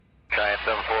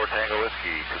74 Tango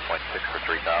Whiskey, 2.6 for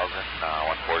 3,000,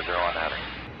 140 on heading.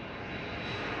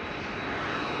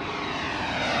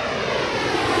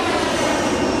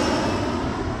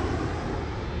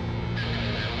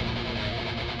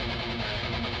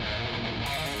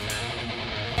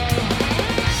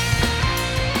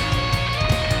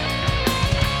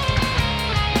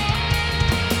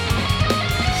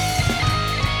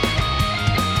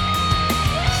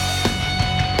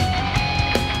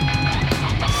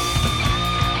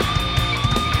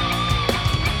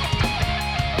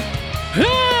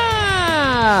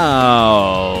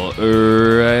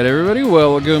 Alright, everybody,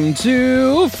 welcome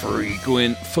to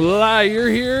Frequent Flyer.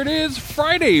 Here it is,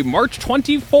 Friday, March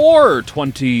 24,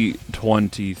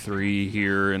 2023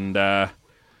 here, and the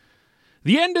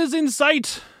end is in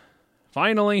sight.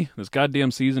 Finally, this goddamn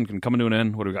season can come to an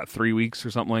end. What do we got, 3 weeks or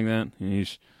something like that?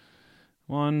 Yeesh.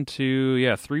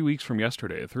 3 weeks from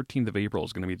yesterday. The 13th of April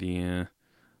is going to be the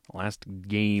last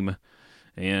game,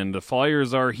 and the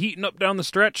Flyers are heating up down the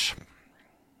stretch,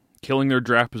 killing their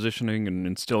draft positioning and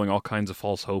instilling all kinds of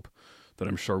false hope that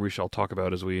I'm sure we shall talk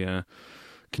about as we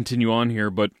continue on here.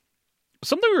 But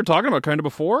something we were talking about kind of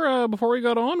before we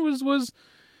got on was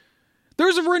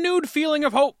there's a renewed feeling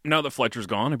of hope now that Fletcher's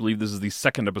gone. I believe this is the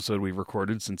second episode we've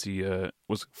recorded since he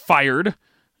was fired.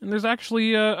 And there's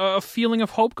actually a feeling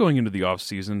of hope going into the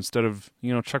offseason instead of,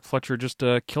 Chuck Fletcher just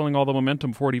killing all the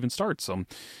momentum before it even starts. So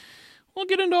we'll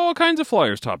get into all kinds of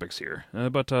Flyers topics here.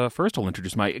 But first, I'll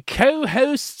introduce my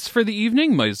co-hosts for the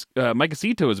evening. Mike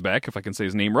Acito is back, if I can say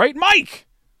his name right. Mike!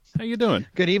 How you doing?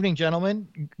 Good evening,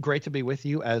 gentlemen. Great to be with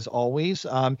you, as always.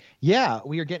 We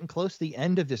are getting close to the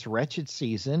end of this wretched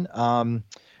season.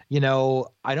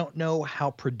 I don't know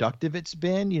how productive it's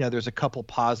been. There's a couple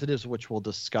positives, which we'll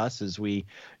discuss as we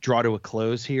draw to a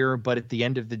close here. But at the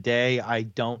end of the day, I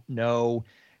don't know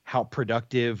how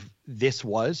productive this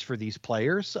was for these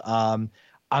players. I'm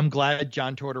glad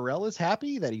John Tortorella is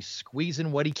happy that he's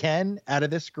squeezing what he can out of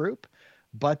this group.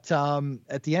 But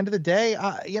at the end of the day,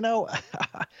 I'm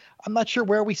not sure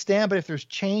where we stand, but if there's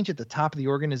change at the top of the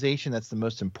organization, that's the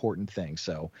most important thing.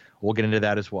 So we'll get into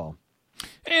that as well.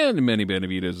 And Manny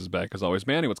Benavides is back as always.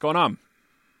 Manny, what's going on?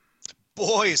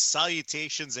 Boys,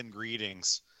 salutations and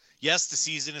greetings. Yes, the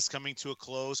season is coming to a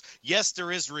close. Yes,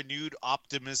 there is renewed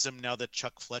optimism now that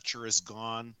Chuck Fletcher is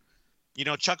gone.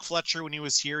 Chuck Fletcher, when he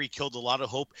was here, he killed a lot of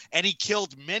hope, and he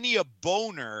killed many a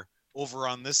boner over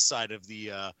on this side of the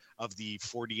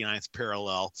 49th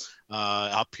parallel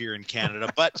up here in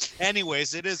Canada. But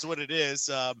anyways, it is what it is.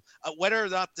 Whether or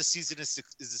not the season is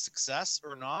a success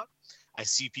or not, I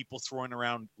see people throwing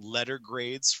around letter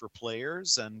grades for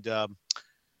players, and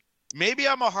maybe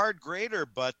I'm a hard grader,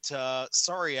 but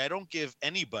sorry, I don't give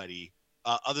anybody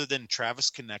other than Travis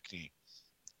Konechny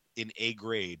an A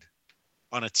grade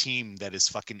on a team that is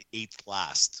fucking 8th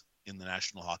last in the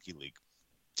National Hockey League.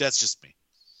 That's just me.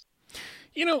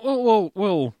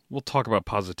 We'll talk about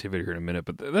positivity here in a minute,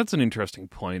 but that's an interesting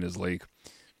point. Is like,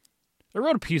 I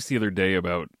wrote a piece the other day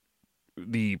about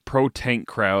the pro-tank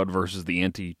crowd versus the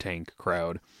anti-tank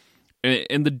crowd,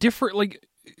 and the different, like,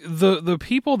 the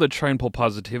people that try and pull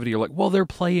positivity are like, well, they're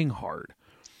playing hard,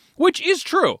 which is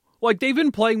true. Like, they've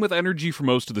been playing with energy for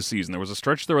most of the season. There was a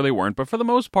stretch there where they weren't, but for the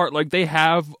most part, like, they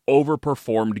have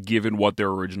overperformed given what their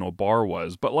original bar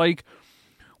was. But, like,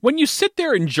 when you sit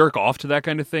there and jerk off to that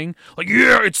kind of thing, like,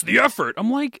 yeah, it's the effort. I'm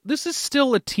like, this is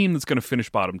still a team that's going to finish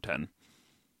bottom 10.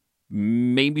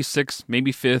 Maybe 6th,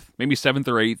 maybe 5th, maybe 7th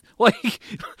or 8th. Like,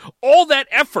 all that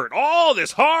effort, all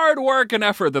this hard work and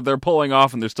effort that they're pulling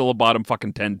off, and they're still a bottom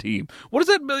fucking 10 team. What is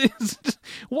that?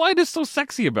 Why is so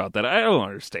sexy about that? I don't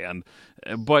understand.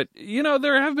 But,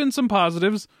 there have been some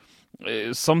positives.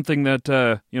 Something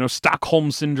that,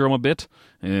 Stockholm Syndrome a bit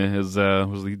was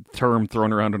the term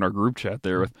thrown around in our group chat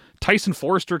there, with Tyson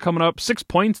Forster coming up, 6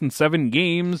 points in 7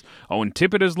 games. Owen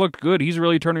Tippett has looked good. He's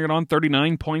really turning it on,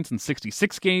 39 points in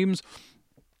 66 games.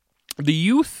 The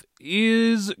youth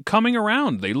is coming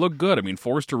around. They look good. I mean,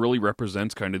 Forster really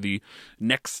represents kind of the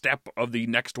next step of the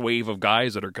next wave of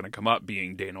guys that are going to come up,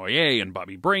 being Desnoyers and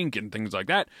Bobby Brink and things like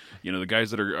that. The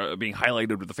guys that are being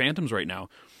highlighted with the Phantoms right now.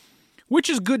 Which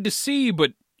is good to see,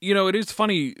 but, it is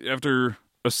funny, after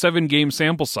a 7-game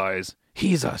sample size,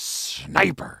 he's a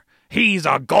sniper. He's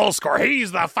a goal scorer.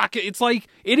 He's the fucking... It's like,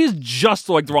 it is just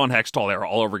like the Ron Hextall era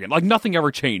all over again. Like, nothing ever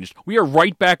changed. We are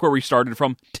right back where we started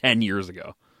from 10 years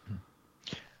ago.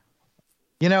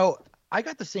 I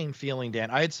got the same feeling,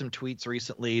 Dan. I had some tweets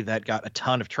recently that got a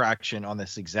ton of traction on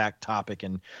this exact topic,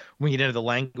 and we can get into the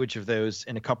language of those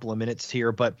in a couple of minutes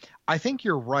here. But I think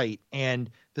you're right. And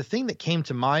the thing that came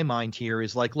to my mind here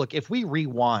is like, look, if we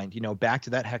rewind, back to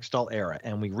that Hextall era,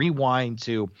 and we rewind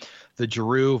to the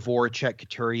Giroux, Voracek,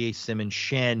 Couturier, Simmons,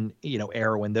 Shen,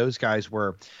 era when those guys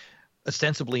were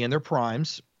ostensibly in their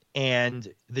primes, and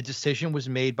the decision was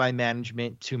made by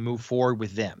management to move forward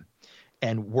with them,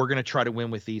 and we're going to try to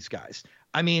win with these guys.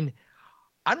 I mean,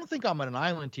 I don't think I'm on an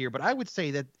island here, but I would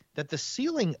say that the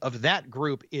ceiling of that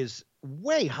group is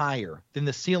way higher than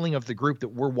the ceiling of the group that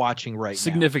we're watching right now.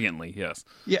 Significantly, yes.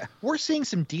 Yeah, we're seeing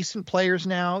some decent players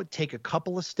now take a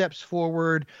couple of steps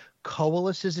forward,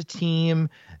 coalesce as a team.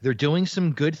 They're doing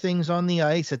some good things on the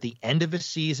ice at the end of a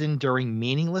season during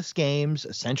meaningless games,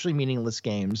 essentially meaningless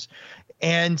games.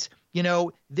 And,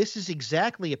 this is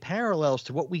exactly a parallels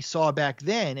to what we saw back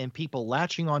then, and people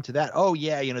latching onto that. Oh,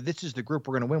 yeah, this is the group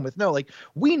we're going to win with. No, like,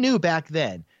 we knew back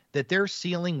then that their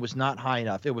ceiling was not high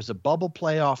enough. It was a bubble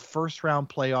playoff, first round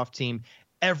playoff team.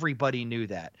 Everybody knew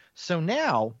that. So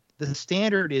now the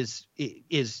standard is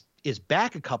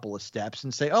back a couple of steps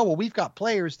and say, oh, well, we've got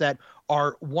players that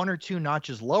are one or two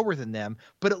notches lower than them,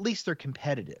 but at least they're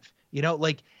competitive.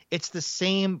 Like, it's the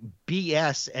same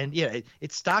BS, and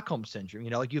it's Stockholm syndrome.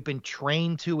 Like, you've been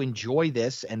trained to enjoy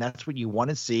this, and that's what you want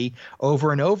to see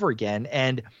over and over again.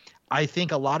 And I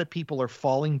think a lot of people are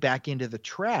falling back into the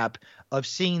trap of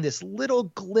seeing this little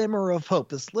glimmer of hope,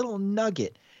 this little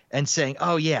nugget, and saying,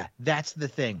 oh, yeah, that's the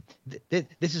thing.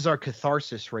 This is our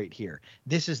catharsis right here.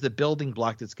 This is the building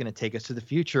block that's going to take us to the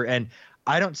future. And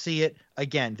I don't see it.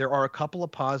 Again, there are a couple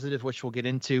of positives, which we'll get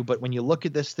into. But when you look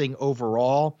at this thing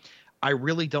overall, I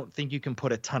really don't think you can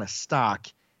put a ton of stock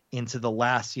into the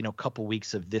last, couple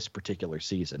weeks of this particular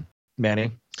season.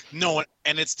 Manny? No,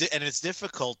 and it's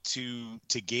difficult to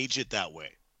gauge it that way.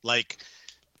 Like,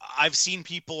 I've seen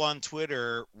people on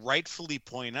Twitter rightfully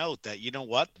point out that, you know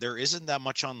what, there isn't that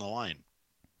much on the line.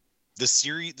 The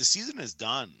season is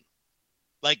done.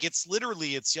 Like, it's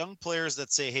young players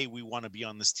that say, hey, we want to be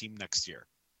on this team next year.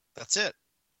 That's it.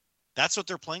 That's what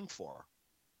they're playing for.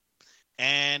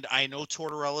 And I know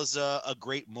Tortorella's a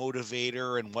great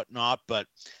motivator and whatnot, but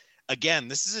again,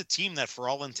 this is a team that for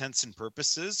all intents and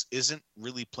purposes isn't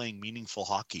really playing meaningful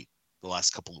hockey the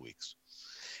last couple of weeks.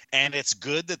 And it's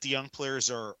good that the young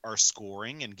players are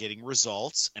scoring and getting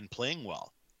results and playing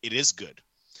well. It is good.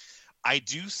 I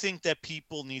do think that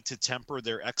people need to temper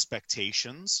their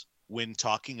expectations when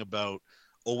talking about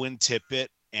Owen Tippett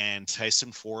and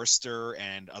Tyson Forster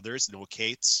and others, Noah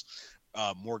Cates,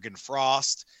 Morgan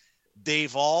Frost.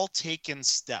 They've all taken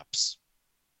steps,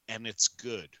 and it's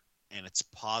good, and it's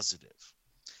positive.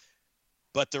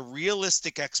 But the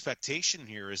realistic expectation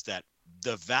here is that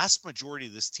the vast majority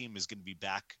of this team is going to be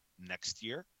back next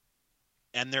year,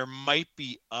 and there might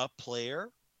be a player,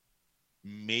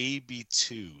 maybe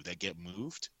two, that get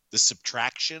moved. The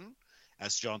subtraction,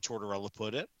 as John Tortorella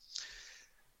put it.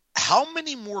 How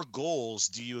many more goals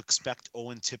do you expect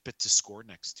Owen Tippett to score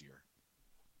next year?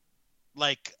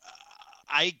 Like,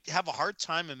 I have a hard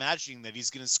time imagining that he's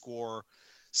going to score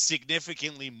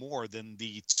significantly more than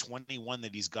the 21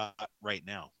 that he's got right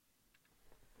now.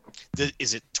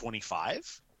 Is it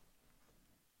 25?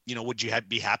 Would you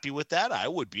be happy with that? I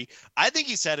would be. I think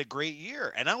he's had a great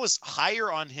year, and I was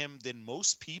higher on him than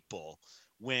most people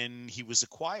when he was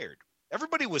acquired.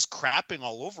 Everybody was crapping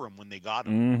all over him when they got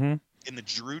him in the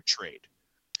Giroux trade.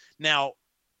 Now,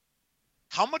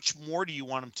 how much more do you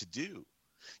want him to do?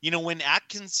 When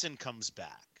Atkinson comes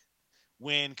back,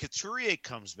 when Couturier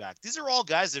comes back, these are all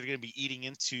guys that are going to be eating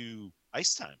into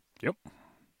ice time. Yep.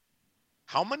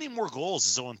 How many more goals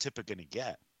is Owen Tippett going to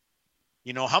get?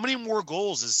 How many more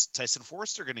goals is Tyson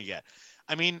Forster going to get?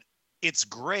 I mean, it's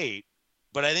great,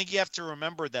 but I think you have to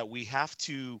remember that we have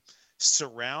to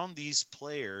surround these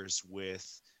players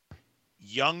with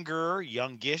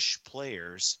youngish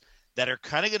players that are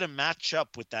kind of going to match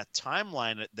up with that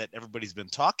timeline that everybody's been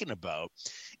talking about.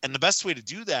 And the best way to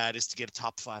do that is to get a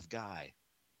top 5 guy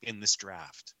in this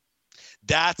draft.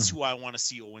 That's who I want to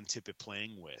see Owen Tippett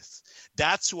playing with.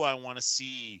 That's who I want to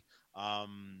see,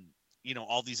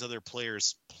 all these other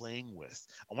players playing with.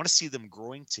 I want to see them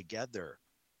growing together.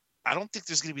 I don't think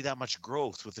there's going to be that much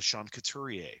growth with a Sean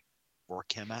Couturier or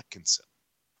Cam Atkinson.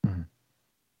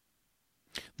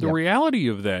 The reality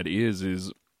of that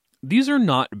is these are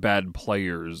not bad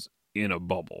players in a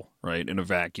bubble, right? In a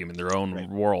vacuum, in their own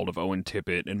world of Owen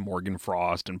Tippett and Morgan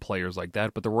Frost and players like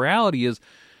that. But the reality is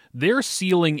their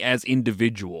ceiling as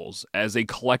individuals, as a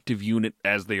collective unit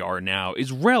as they are now,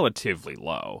 is relatively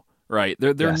low, right?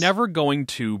 They're never going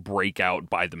to break out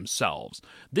by themselves.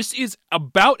 This is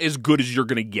about as good as you're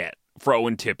going to get for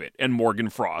Owen Tippett and Morgan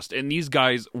Frost and these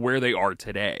guys where they are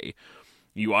today.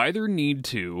 You either need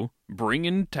to bring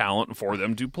in talent for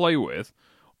them to play with,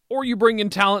 Or you bring in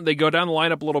talent, they go down the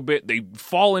lineup a little bit, they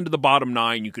fall into the bottom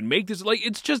 9. You can make this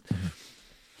it's just.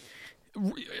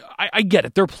 I get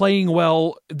it. They're playing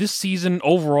well. This season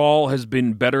overall has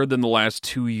been better than the last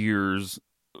 2 years,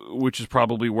 which is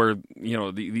probably where,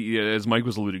 the as Mike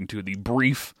was alluding to, the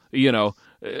brief,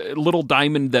 little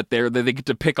diamond that they get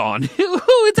to pick on.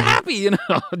 It's happy,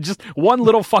 just one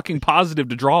little fucking positive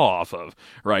to draw off of,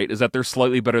 right? Is that they're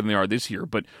slightly better than they are this year.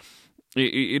 But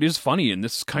it is funny, and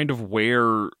this is kind of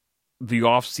where the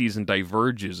offseason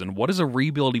diverges. And what does a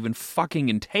rebuild even fucking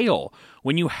entail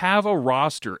when you have a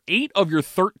roster? 8 of your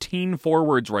 13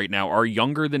 forwards right now are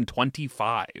younger than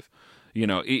 25.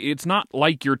 It's not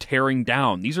like you're tearing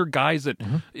down. These are guys that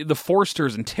the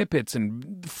Forsters and Tippett's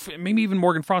and maybe even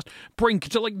Morgan Frost bring.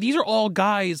 So, these are all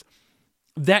guys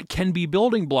that can be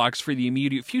building blocks for the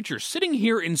immediate future. Sitting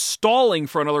here installing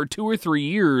for another 2 or 3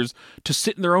 years to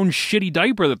sit in their own shitty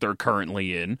diaper that they're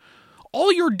currently in,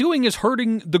 all you're doing is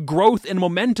hurting the growth and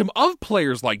momentum of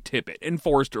players like Tippett and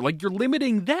Forster. You're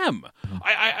limiting them.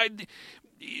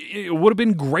 It would have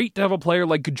been great to have a player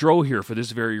like Gaudreau here for this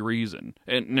very reason.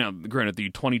 And now, granted, the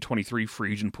 2023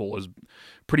 free agent pool has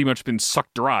pretty much been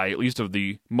sucked dry, at least of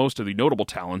the most of the notable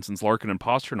talent, since Larkin and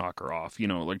Pasternak are off.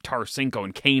 Tarasenko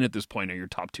and Kane at this point are your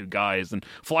top 2 guys. And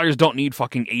Flyers don't need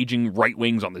fucking aging right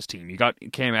wings on this team. You got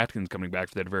Cam Atkins coming back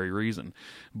for that very reason.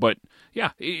 But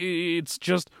yeah, it's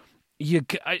just.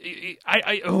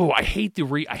 I hate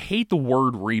the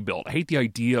word rebuild. I hate the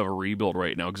idea of a rebuild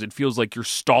right now because it feels like you're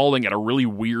stalling at a really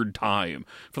weird time.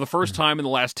 For the first time in the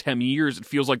last 10 years, it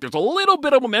feels like there's a little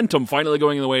bit of momentum finally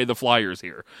going in the way of the Flyers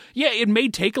here. Yeah, it may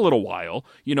take a little while,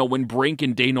 when Brink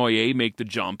and Desnoyers make the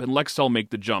jump and Lexell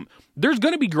make the jump. There's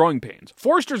going to be growing pains.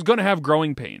 Forster's going to have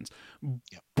growing pains.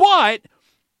 Yep. But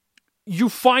you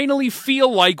finally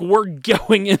feel like we're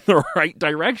going in the right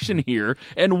direction here,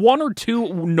 and 1 or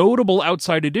 2 notable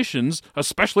outside additions,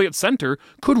 especially at center,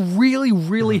 could really,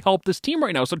 really help this team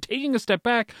right now. So taking a step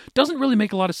back doesn't really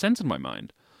make a lot of sense in my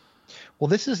mind. Well,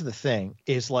 this is the thing,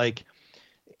 is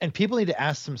and people need to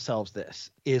ask themselves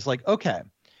this, is okay,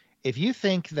 if you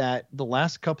think that the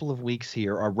last couple of weeks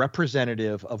here are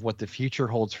representative of what the future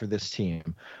holds for this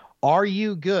team, are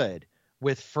you good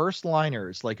with first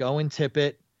liners like Owen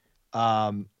Tippett,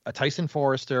 a Tyson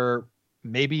Forrester,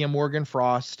 maybe a Morgan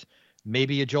Frost,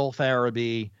 maybe a Joel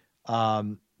Farabee,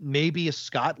 maybe a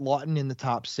Scott Lawton in the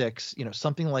top 6,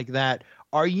 something like that?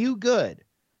 Are you good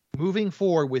moving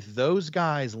forward with those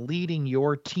guys leading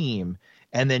your team,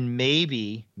 and then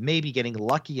maybe getting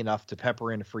lucky enough to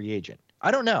pepper in a free agent?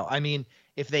 I don't know. I mean,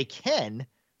 if they can,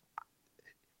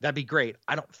 that'd be great.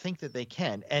 I don't think that they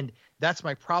can. And that's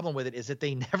my problem with it, is that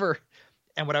they never –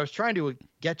 and what I was trying to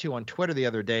get to on Twitter the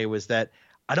other day was that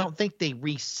I don't think they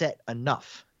reset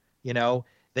enough.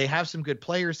 They have some good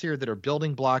players here that are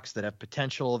building blocks that have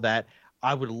potential that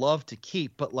I would love to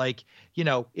keep. But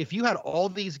if you had all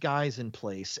these guys in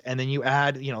place and then you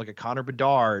add, like a Connor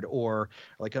Bedard or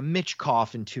like a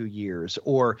Mitchkoff in 2 years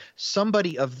or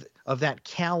somebody of that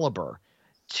caliber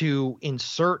to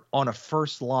insert on a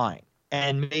first line,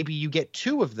 and maybe you get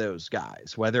 2 of those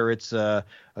guys, whether it's a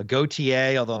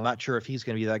Gauthier, although I'm not sure if he's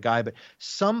going to be that guy, but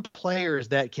some players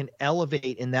that can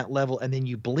elevate in that level, and then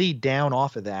you bleed down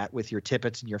off of that with your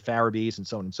Tippetts and your Farabees and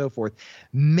so on and so forth.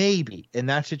 Maybe in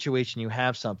that situation you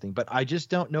have something, but I just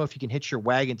don't know if you can hitch your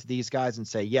wagon to these guys and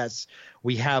say, yes,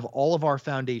 we have all of our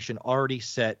foundation already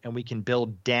set and we can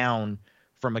build down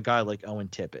from a guy like Owen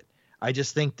Tippett. I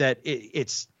just think that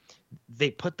it's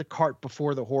they put the cart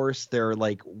before the horse. They're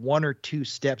 1 or 2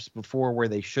 steps before where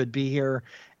they should be here.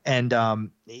 And,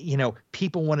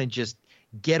 people want to just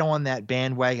get on that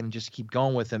bandwagon and just keep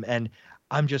going with them. And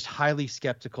I'm just highly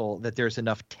skeptical that there's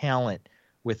enough talent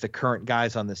with the current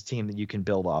guys on this team that you can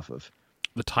build off of.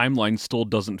 The timeline still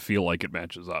doesn't feel like it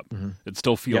matches up. Mm-hmm. It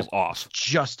still feels off.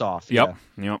 Just off. Yep.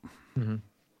 Yeah. Yep. Mm-hmm.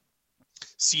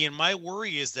 See, and my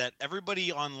worry is that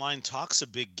everybody online talks a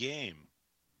big game,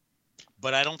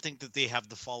 but I don't think that they have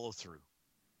the follow through.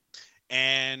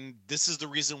 And this is the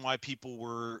reason why people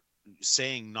were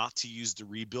saying not to use the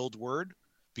rebuild word,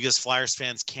 because Flyers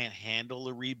fans can't handle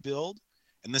a rebuild.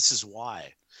 And this is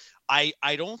why.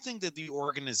 I don't think that the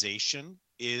organization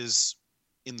is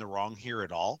in the wrong here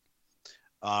at all,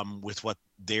 with what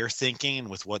they're thinking and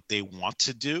with what they want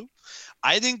to do.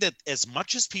 I think that as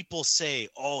much as people say,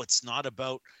 oh, it's not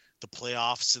about the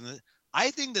playoffs,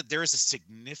 I think that there's a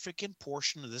significant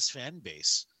portion of this fan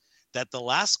base that the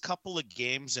last couple of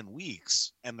games and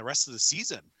weeks and the rest of the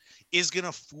season is going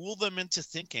to fool them into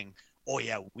thinking, oh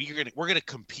yeah, we're going to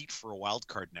compete for a wild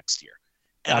card next year.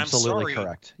 And Absolutely I'm sorry,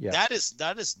 correct. Yeah.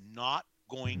 That is not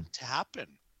going to happen.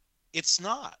 It's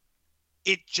not.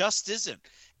 It just isn't.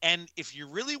 And if you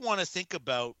really want to think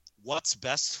about what's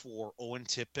best for Owen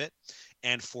Tippett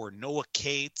and for Noah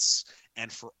Cates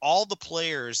and for all the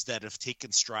players that have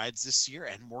taken strides this year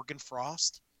and Morgan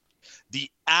Frost, the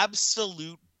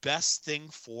absolute best thing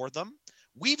for them,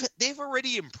 they've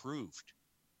already improved.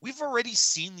 We've already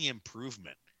seen the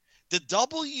improvement. The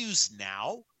W's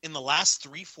now in the last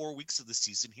 3-4 weeks of the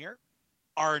season here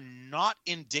are not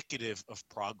indicative of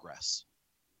progress.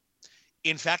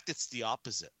 In fact, it's the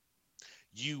opposite.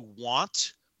 You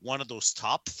want one of those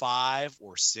top 5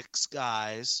 or 6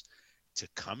 guys to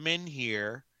come in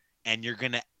here and you're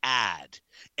going to add.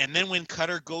 And then when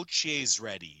Cutter Gauthier is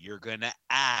ready, you're going to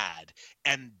add.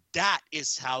 And that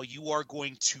is how you are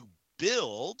going to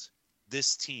build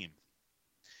this team.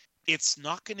 It's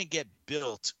not going to get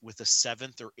built with a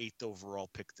 7th or 8th overall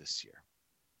pick this year.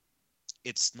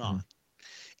 It's not.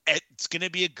 It's going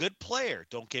to be a good player,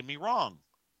 don't get me wrong.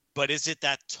 But is it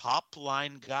that top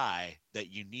line guy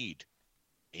that you need?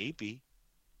 Maybe.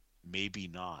 Maybe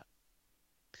not.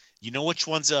 You know which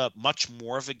one's a much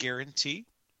more of a guarantee?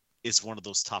 Is one of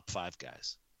those top 5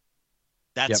 guys.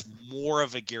 That's more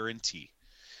of a guarantee.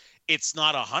 It's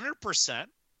not 100%,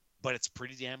 but it's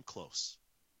pretty damn close.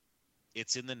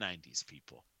 It's in the 90s,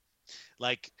 people.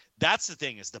 Like, that's the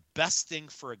thing, is the best thing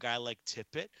for a guy like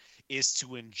Tippett is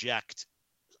to inject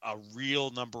a real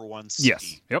number 1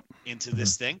 seed into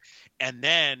this thing. And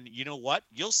then, you know what?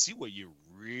 You'll see what you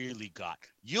really got.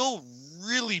 You'll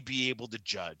really be able to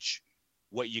judge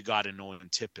what you got in Owen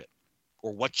Tippett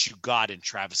or what you got in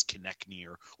Travis Konechny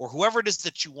or whoever it is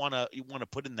that you want to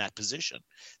put in that position.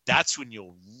 That's when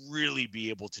you'll really be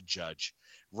able to judge.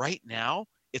 Right now,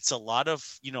 it's a lot of,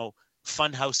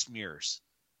 funhouse mirrors.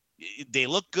 They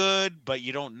look good, but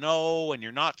you don't know and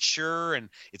you're not sure. And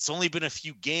it's only been a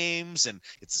few games and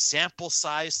it's a sample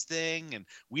size thing. And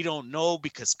we don't know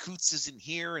because Coots isn't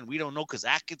here. And we don't know because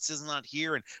Atkins is not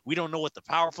here. And we don't know what the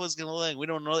power play is going to look like. We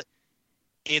don't know.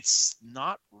 It's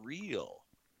not real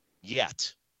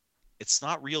yet. It's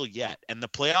not real yet. And the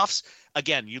playoffs,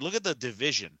 again, you look at the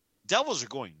division, Devils are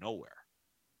going nowhere.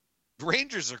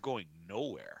 Rangers are going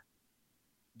nowhere.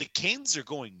 The Canes are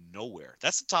going nowhere.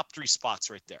 That's the top 3 spots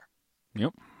right there.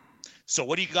 Yep. So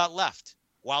what do you got left?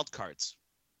 Wild cards.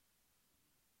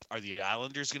 Are the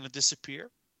Islanders going to disappear?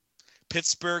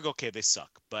 Pittsburgh, okay, they suck,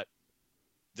 but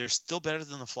they're still better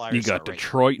than the Flyers. You got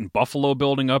Detroit and Buffalo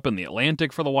building up in the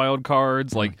Atlantic for the wild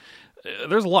cards. Like,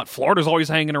 there's a lot. Florida's always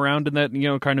hanging around in that,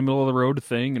 kind of middle of the road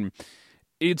thing. And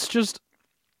it's just,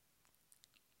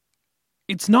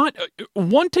 it's not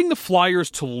wanting the Flyers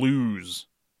to lose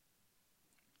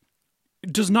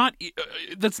that's not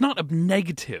a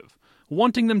negative.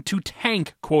 Wanting them to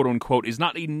tank, quote unquote, is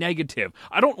not a negative.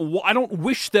 I don't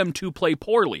wish them to play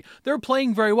poorly. They're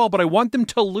playing very well, but I want them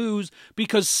to lose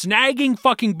because snagging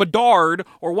fucking Bedard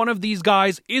or one of these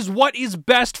guys is what is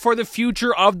best for the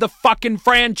future of the fucking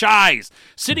franchise.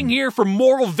 Sitting here for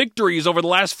moral victories over the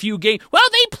last few games. Well,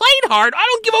 they played hard. I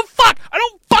don't give a fuck. I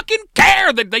don't fucking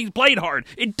care that they played hard.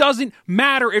 It doesn't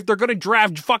matter if they're going to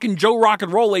draft fucking Joe Rock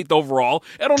and Roll 8th overall.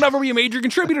 It'll never be a major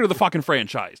contributor to the fucking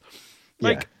franchise.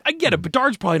 Like, I get it.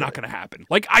 Bedard's probably not going to happen.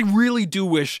 Like, I really do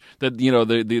wish that,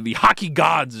 the hockey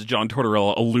gods, as John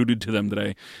Tortorella alluded to them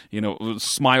today,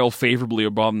 smile favorably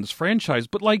upon this franchise.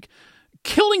 But, like,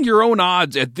 killing your own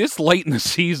odds at this late in the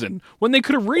season when they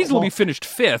could have reasonably finished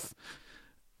 5th,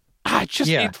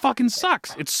 it fucking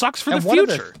sucks. It sucks for the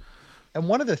future. And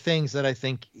one of the things that I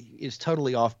think is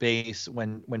totally off base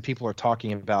when people are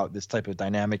talking about this type of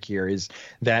dynamic here is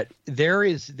that there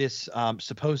is this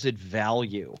supposed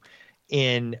value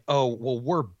in,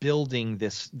 we're building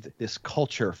this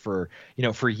culture for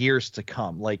years to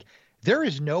come. Like, there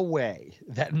is no way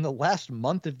that in the last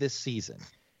month of this season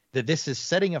that this is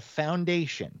setting a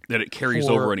foundation that it carries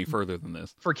over any further than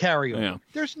this for carryover. Yeah.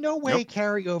 There's no way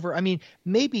carryover. I mean,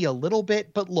 maybe a little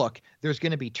bit, but look, there's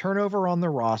going to be turnover on the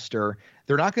roster.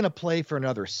 They're not going to play for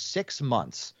another 6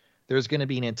 months. There's going to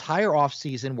be an entire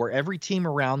offseason where every team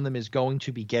around them is going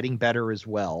to be getting better as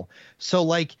well. So,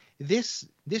 like, this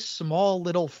small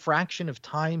little fraction of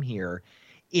time here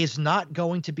is not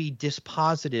going to be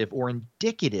dispositive or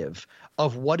indicative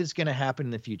of what is going to happen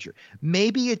in the future.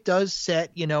 Maybe it does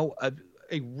set,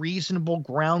 a reasonable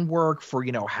groundwork for,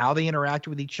 how they interact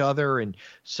with each other and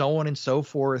so on and so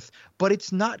forth. But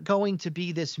it's not going to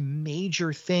be this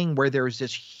major thing where there's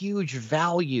this huge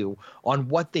value on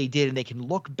what they did. And they can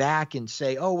look back and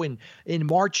say, in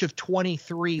March of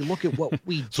 23, look at what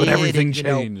we did. When everything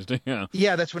changed.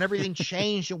 Yeah, that's when everything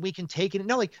changed and we can take it.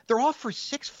 No, like, they're off for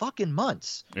 6 fucking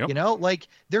months. Like,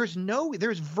 there's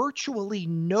virtually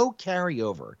no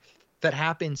carryover that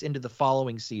happens into the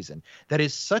following season. That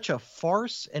is such a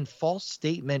farce and false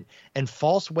statement and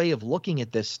false way of looking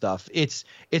at this stuff. It's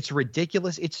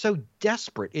ridiculous. It's so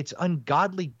desperate. It's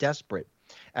ungodly desperate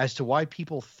as to why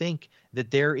people think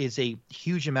that there is a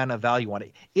huge amount of value on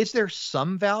it. Is there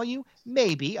some value?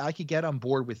 Maybe I could get on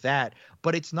board with that,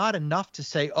 but it's not enough to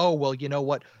say, oh, well, you know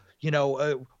what?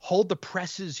 Hold the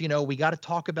presses, we got to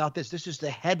talk about this. This is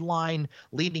the headline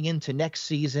leading into next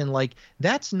season. Like,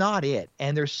 that's not it.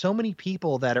 And there's so many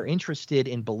people that are interested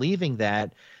in believing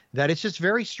that it's just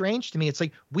very strange to me. It's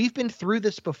like, we've been through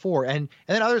this before. And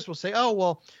then others will say,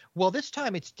 oh, well, this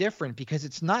time it's different because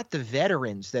it's not the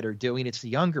veterans that are doing it, it's the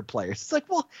younger players. It's like,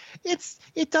 well,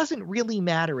 it doesn't really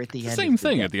matter at the end. Same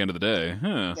thing at the end of the day.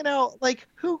 Huh. Like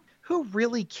who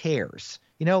really cares?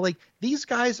 Like, these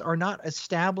guys are not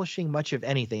establishing much of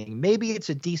anything. Maybe it's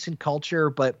a decent culture,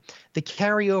 but the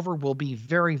carryover will be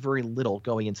very, very little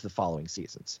going into the following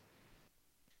seasons.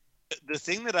 The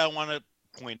thing that I want to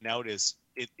point out is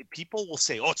people will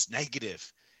say, oh, it's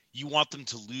negative. You want them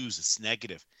to lose. It's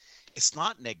negative. It's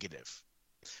not negative.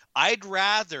 I'd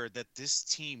rather that this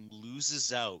team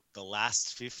loses out the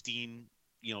last 15,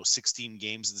 16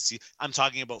 games of the season. I'm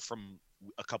talking about from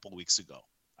a couple of weeks ago.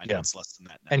 I know it's less than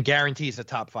that now. And guarantees a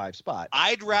top 5 spot.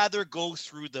 I'd rather go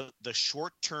through the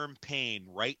short-term pain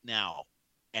right now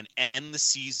and end the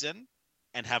season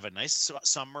and have a nice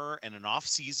summer and an off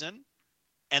season,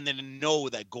 and then know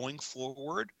that going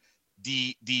forward,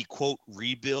 the quote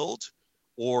rebuild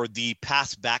or the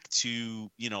path back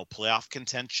to, playoff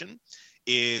contention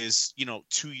is,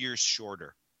 2 years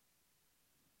shorter.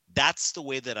 That's the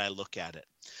way that I look at it.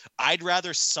 I'd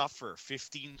rather suffer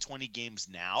 15, 20 games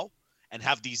now and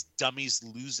have these dummies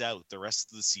lose out the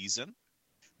rest of the season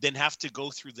than have to go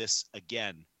through this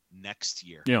again next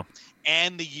year. Yeah.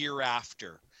 And the year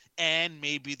after. And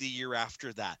maybe the year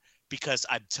after that. Because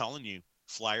I'm telling you,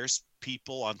 Flyers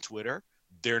people on Twitter,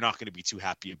 they're not going to be too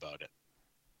happy about it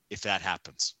if that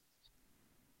happens.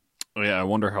 Oh, yeah, I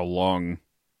wonder how long.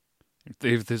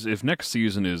 If next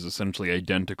season is essentially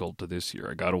identical to this year,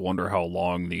 I got to wonder how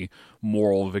long the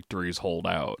moral victories hold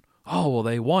out. Oh, well,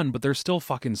 they won, but they're still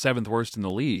fucking 7th worst in the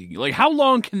league. Like, how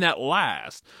long can that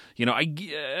last? I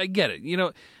get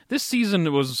it. This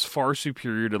season was far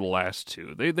superior to the last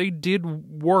two. They did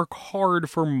work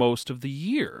hard for most of the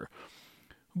year.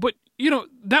 But,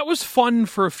 that was fun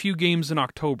for a few games in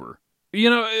October.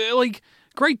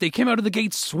 Great, they came out of the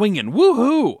gate swinging.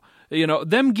 Woohoo!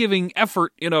 Them giving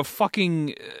effort in a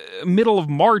fucking middle of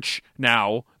March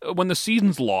now when the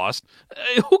season's lost.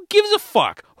 Who gives a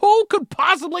fuck? Who could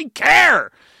possibly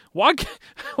care? Why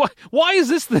is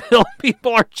this the hill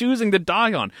people are choosing to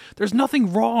die on? There's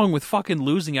nothing wrong with fucking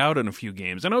losing out in a few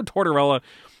games. I know Tortorella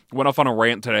went off on a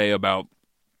rant today about,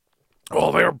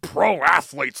 oh, they're pro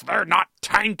athletes. They're not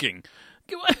tanking.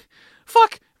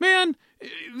 Fuck, man.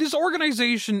 This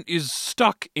organization is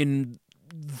stuck in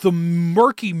the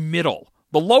murky middle,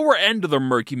 the lower end of the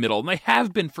murky middle, and they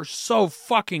have been for so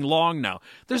fucking long now.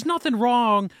 There's nothing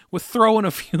wrong with throwing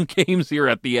a few games here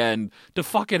at the end to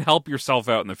fucking help yourself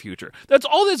out in the future. That's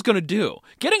all that's going to do.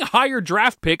 Getting a higher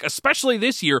draft pick, especially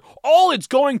this year, all it's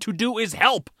going to do is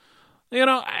help.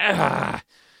 Yeah,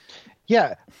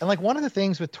 and like one of the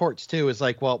things with Torts too is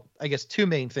like, well, I guess two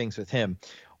main things with him.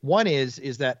 One is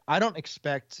that I don't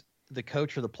expect the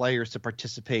coach or the players to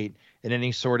participate in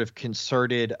any sort of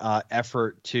concerted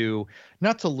effort to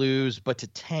not to lose, but to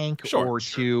tank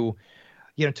to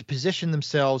position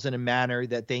themselves in a manner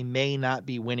that they may not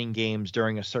be winning games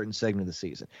during a certain segment of the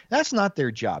season. That's not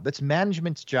their job. That's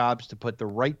management's jobs to put the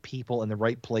right people in the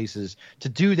right places to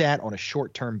do that on a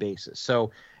short-term basis.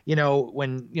 So,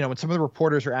 when some of the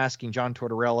reporters are asking John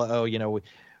Tortorella,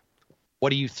 what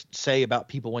do you say about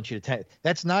people want you to tank?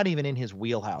 That's not even in his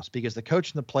wheelhouse because the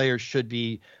coach and the players should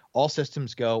be all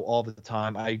systems go all the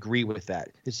time. I agree with that.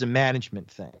 It's a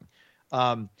management thing.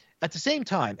 At the same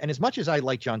time, and as much as I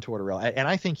like John Tortorella, and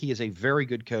I think he is a very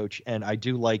good coach, and I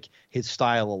do like his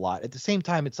style a lot, at the same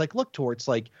time, it's like, look, Tor, it's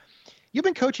like you've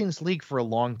been coaching this league for a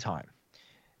long time.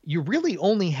 You really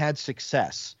only had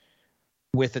success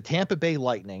with the Tampa Bay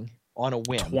Lightning on a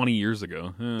whim 20 years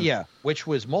ago. Yeah, which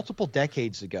was multiple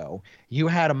decades ago. You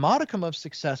had a modicum of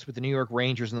success with the New York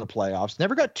Rangers in the playoffs.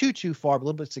 Never got too far, but a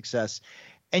little bit of success.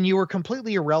 And you were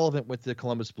completely irrelevant with the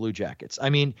Columbus Blue Jackets. I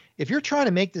mean, if you're trying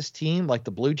to make this team like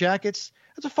the Blue Jackets,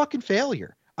 that's a fucking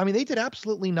failure. I mean, they did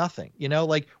absolutely nothing.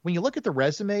 Like when you look at the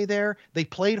resume there, they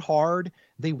played hard.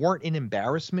 They weren't an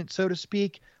embarrassment, so to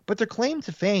speak. But their claim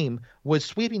to fame was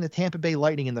sweeping the Tampa Bay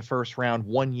Lightning in the first round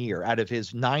 1 year out of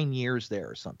his 9 years there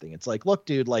or something. It's like, look,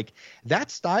 dude, like that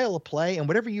style of play and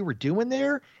whatever you were doing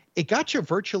there, it got you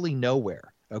virtually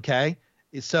nowhere. Okay.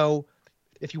 So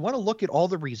if you want to look at all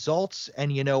the results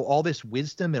and, you know, all this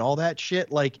wisdom and all that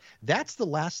shit, like that's the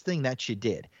last thing that you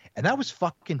did. And that was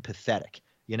fucking pathetic.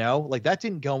 You know, like that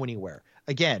didn't go anywhere.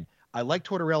 Again, I like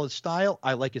Tortorella's style.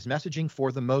 I like his messaging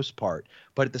for the most part.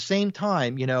 But at the same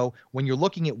time, you know, when you're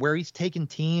looking at where he's taken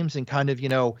teams and kind of, you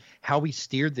know, how he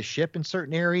steered the ship in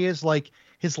certain areas, like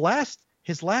his last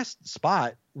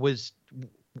spot was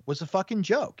a fucking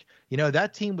joke. You know,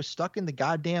 that team was stuck in the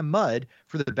goddamn mud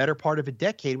for the better part of a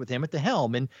decade with him at the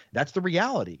helm. And that's the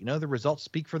reality. You know, the results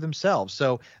speak for themselves.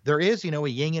 So there is, you know, a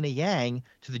yin and a yang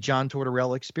to the John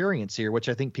Tortorella experience here, which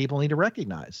I think people need to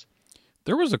recognize.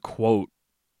 There was a quote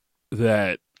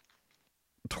that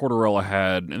Tortorella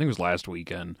had, I think it was last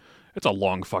weekend. It's a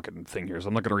long fucking thing here, so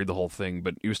I'm not going to read the whole thing,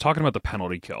 but he was talking about the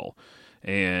penalty kill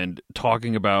and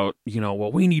talking about, you know,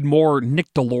 well, we need more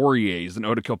Nick Deloriers than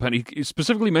to kill penalty. He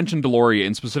specifically mentioned Delorier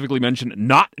and specifically mentioned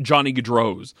not Johnny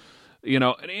Gaudreau's, you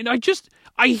know, and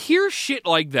I hear shit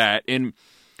like that, and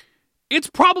it's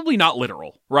probably not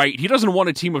literal, right? He doesn't want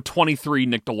a team of 23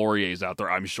 Nick Deloriers out there,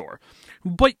 I'm sure.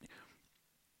 But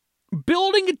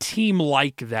building a team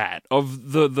like that,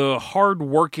 of the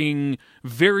hard-working,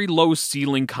 very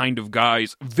low-ceiling kind of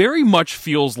guys, very much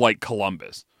feels like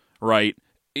Columbus, right?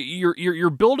 You're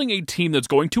building a team that's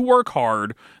going to work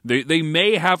hard. They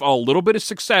may have a little bit of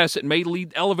success. It may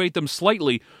elevate them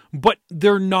slightly, but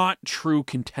they're not true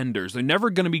contenders. They're never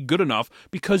going to be good enough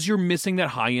because you're missing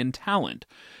that high-end talent.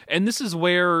 And this is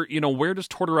where, you know, where does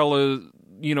Tortorella,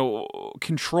 you know,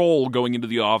 control going into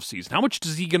the offseason? How much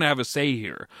is he going to have a say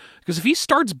here? Because if he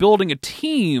starts building a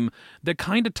team that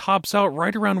kind of tops out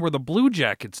right around where the Blue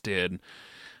Jackets did,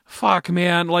 fuck,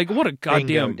 man, like what a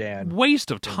goddamn waste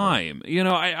of time. You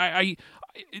know, I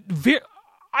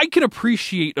can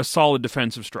appreciate a solid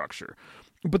defensive structure,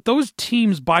 but those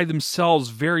teams by themselves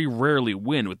very rarely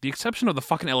win, with the exception of the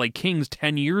fucking LA Kings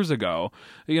 10 years ago.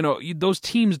 You know, those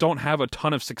teams don't have a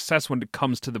ton of success when it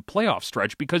comes to the playoff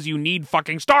stretch because you need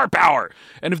fucking star power.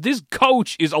 And if this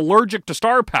coach is allergic to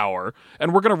star power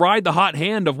and we're going to ride the hot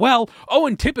hand of, well,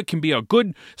 Owen Tippett can be a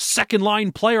good second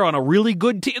line player on a really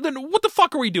good team, then what the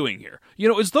fuck are we doing here? You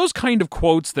know, it's those kind of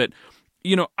quotes that,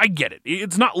 you know, I get it.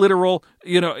 It's not literal.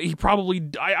 You know,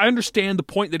 I understand the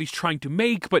point that he's trying to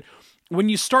make, but when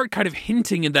you start kind of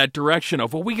hinting in that direction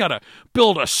of, well, we got to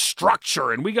build a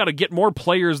structure and we got to get more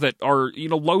players that are, you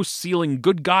know, low ceiling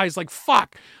good guys, like,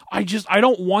 fuck, I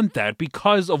don't want that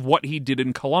because of what he did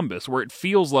in Columbus, where it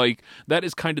feels like that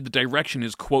is kind of the direction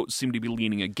his quotes seem to be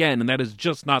leaning again. And that is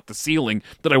just not the ceiling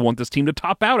that I want this team to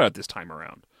top out at this time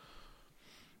around.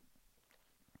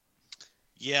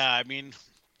 Yeah. I mean,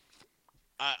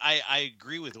 I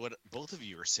agree with what both of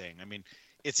you are saying. I mean,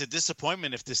 it's a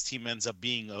disappointment if this team ends up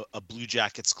being a Blue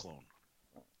Jackets clone.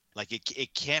 Like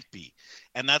it can't be.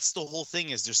 And that's the whole thing,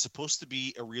 is there's supposed to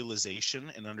be a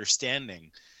realization and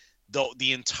understanding. Though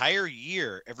the entire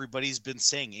year, everybody's been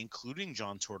saying, including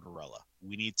John Tortorella,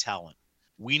 we need talent.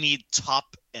 We need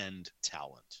top end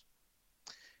talent.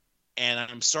 And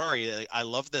I'm sorry, I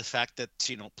love the fact that,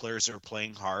 you know, players are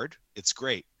playing hard. It's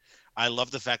great. I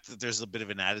love the fact that there's a bit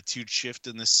of an attitude shift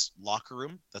in this locker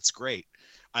room. That's great.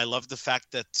 I love the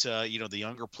fact that, you know, the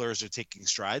younger players are taking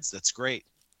strides. That's great.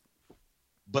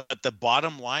 But the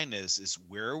bottom line is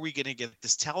where are we going to get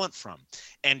this talent from?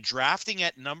 And drafting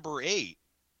at number 8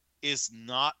 is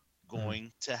not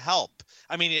going to help.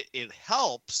 I mean, it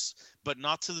helps, but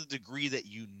not to the degree that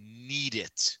you need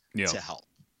it to help.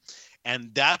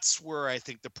 And that's where I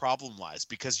think the problem lies,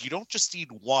 because you don't just need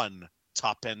one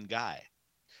top-end guy.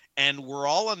 And we're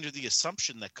all under the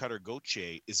assumption that Cutter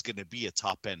Gauthier is going to be a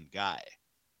top-end guy.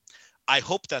 I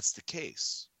hope that's the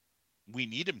case. We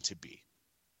need him to be.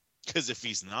 Because if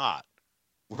he's not,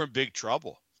 we're in big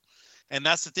trouble. And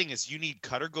that's the thing, is you need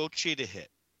Cutter Gauthier to hit.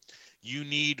 You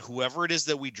need whoever it is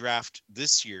that we draft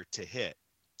this year to hit.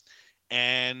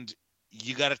 And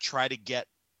you got to try to get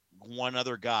one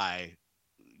other guy,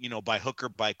 you know, by hook or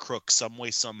by crook, some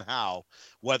way, somehow,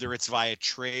 whether it's via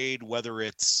trade, whether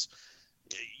it's,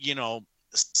 you know,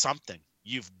 something.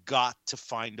 You've got to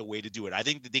find a way to do it. I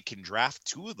think that they can draft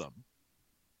 2 of them,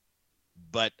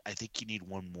 but I think you need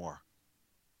one more,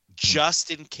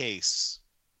 just in case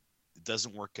it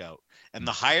doesn't work out. And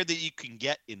the higher that you can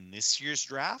get in this year's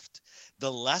draft,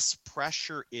 the less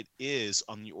pressure it is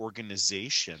on the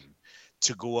organization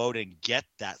to go out and get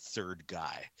that third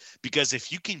guy. Because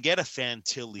if you can get a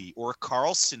Fantilli or a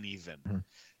Carlson even,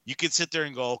 you can sit there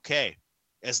and go, okay,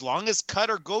 as long as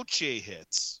Cutter Gauthier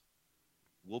hits,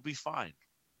 we'll be fine.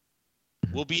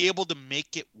 We'll be able to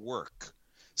make it work.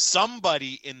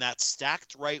 Somebody in that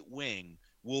stacked right wing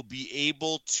will be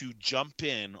able to jump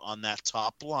in on that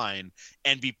top line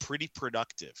and be pretty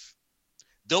productive.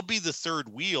 they'll be the third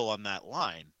wheel on that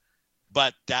line,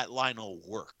 but that line will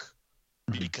work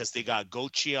because they got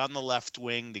Gauthier on the left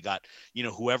wing. They got,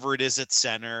 whoever it is at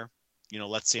center,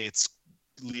 let's say it's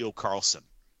Leo Carlson.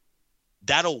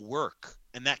 That'll work,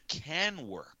 and that can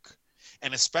work.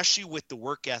 And especially with the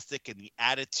work ethic and the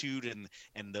attitude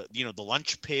and the, the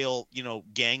lunch pail,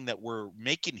 gang that we're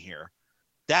making here,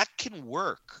 that can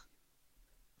work.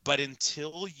 But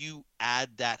until you add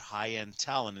that high-end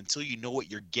talent, until you know what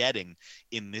you're getting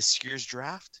in this year's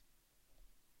draft,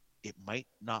 it might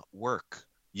not work.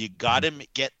 You got to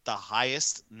get the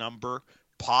highest number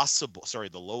possible. Sorry,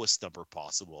 the lowest number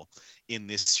possible in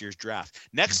this year's draft.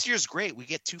 Next year's great. We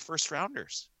get 2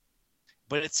 first-rounders.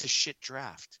 But it's a shit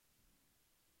draft.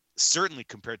 Certainly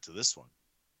compared to this one.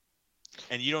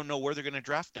 And you don't know where they're going to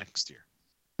draft next year.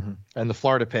 And the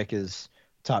Florida pick is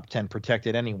top 10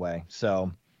 protected anyway.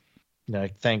 So,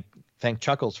 thank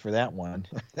Chuckles for that one.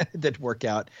 That worked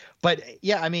out. But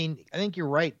yeah, I mean, I think you're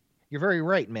right. You're very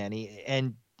right, Manny.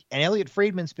 And Elliot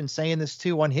Friedman's been saying this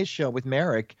too on his show with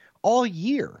Merrick all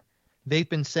year. They've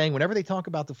been saying whenever they talk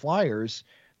about the Flyers,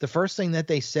 the first thing that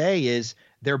they say is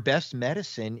their best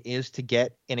medicine is to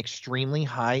get an extremely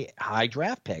high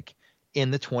draft pick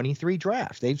in the 23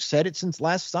 draft. They've said it since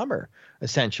last summer,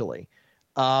 essentially.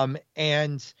 And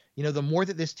the more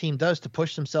that this team does to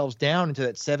push themselves down into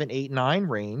that 7, 8, 9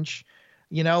 range,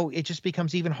 it just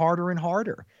becomes even harder and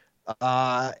harder.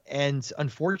 And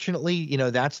unfortunately,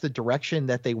 that's the direction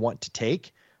that they want to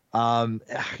take.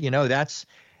 That's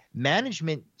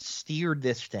management steered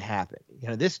this to happen.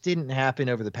 This didn't happen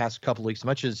over the past couple of weeks, as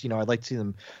much as, I'd like to see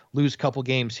them lose a couple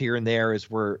games here and there as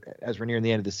we're nearing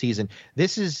the end of the season.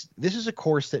 This is a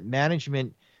course that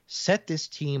management set this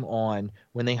team on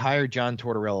when they hired John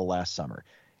Tortorella last summer.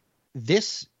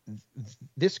 This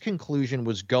conclusion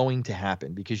was going to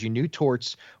happen because you knew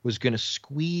Torts was going to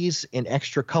squeeze an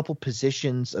extra couple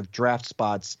positions of draft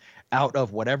spots out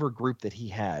of whatever group that he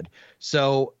had.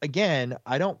 So again,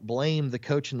 I don't blame the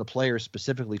coach and the players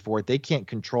specifically for it. They can't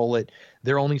control it.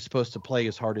 They're only supposed to play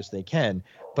as hard as they can.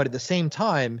 But at the same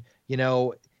time,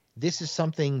 this is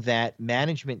something that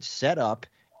management set up,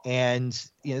 and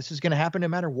this is going to happen no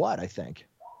matter what, I think.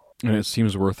 And it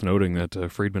seems worth noting that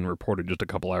Friedman reported just a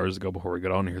couple hours ago before we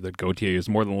got on here that Gauthier is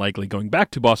more than likely going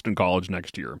back to Boston College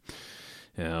next year.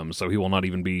 So he will not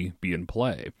even be in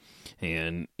play.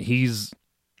 And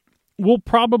will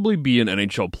probably be an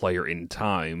NHL player in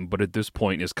time, but at this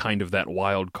point is kind of that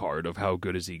wild card of how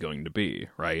good is he going to be,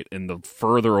 right? And the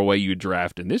further away you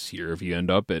draft in this year, if you end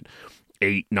up at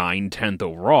 8, 9, 10th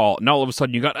overall, now all of a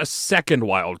sudden you got a second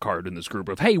wild card in this group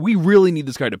of, hey, we really need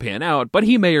this guy to pan out, but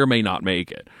he may or may not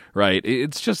make it, right?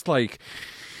 It's just like,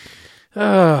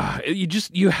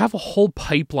 you have a whole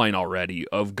pipeline already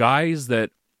of guys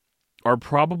that are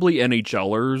probably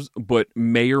NHLers, but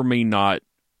may or may not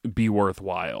be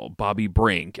worthwhile. Bobby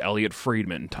Brink, Elliot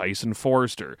Friedman, Tyson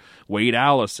Forster, Wade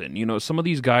Allison, some of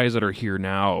these guys that are here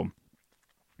now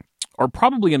are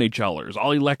probably NHLers.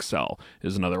 Ollie Lexell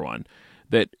is another one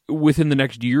that within the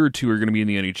next year or two are going to be in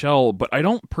the NHL, but I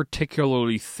don't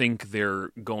particularly think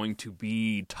they're going to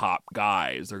be top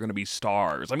guys. They're going to be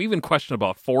stars. I'm even questioning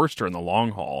about Forster in the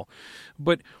long haul,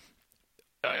 but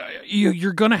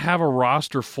you're going to have a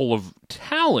roster full of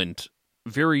talent,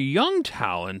 very young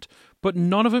talent, but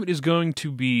none of it is going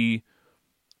to be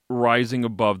rising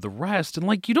above the rest.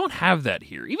 And you don't have that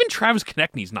here. Even Travis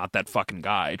Konechny's not that fucking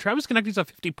guy. Travis Konechny's a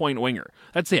 50-point winger.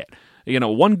 That's it.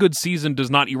 One good season does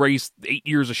not erase 8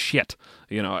 years of shit.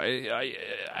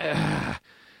 I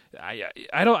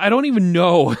don't even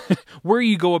know where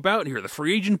you go about here. The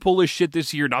free agent pool is shit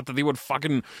this year. Not that they would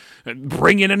fucking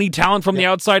bring in any talent from the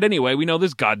outside anyway. We know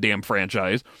this goddamn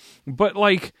franchise. But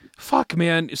fuck,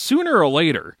 man, sooner or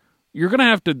later, you're going to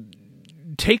have to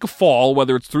take a fall,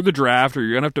 whether it's through the draft or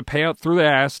you're going to have to pay out through the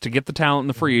ass to get the talent in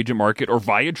the free agent market or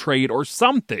via trade or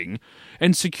something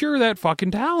and secure that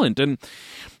fucking talent. And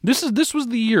this was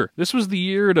the year. This was the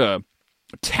year to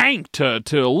tank, to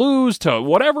lose, to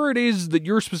whatever it is that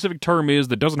your specific term is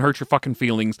that doesn't hurt your fucking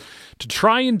feelings, to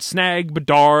try and snag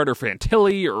Bedard or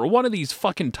Fantilli or one of these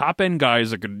fucking top-end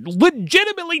guys that could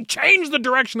legitimately change the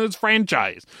direction of this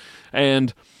franchise.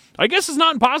 And I guess it's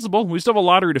not impossible. We still have a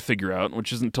lottery to figure out,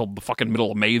 which isn't until the fucking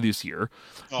middle of May this year.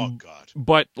 Oh, God.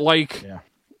 But,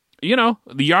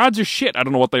 the odds are shit. I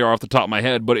don't know what they are off the top of my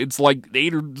head, but it's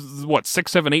 8 or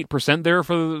 6, 7, 8% there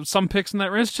for some picks in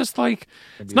that race. It's just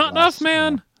it's not enough,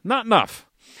 man. Yeah. Not enough.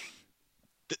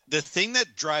 The thing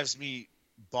that drives me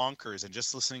bonkers, and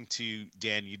just listening to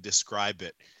Dan, you describe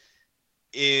it,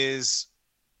 is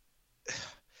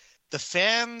the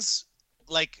fans,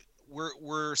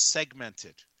 we're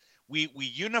segmented. we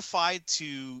unified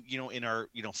to, in our,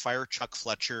 fire Chuck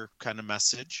Fletcher kind of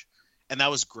message, and that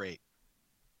was great.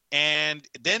 And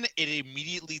then it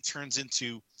immediately turns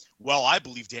into, well, I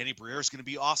believe Danny Briere is going to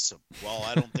be awesome. Well,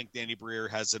 I don't think Danny Briere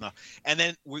has enough. And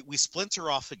then we splinter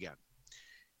off again.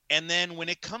 And then when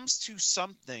it comes to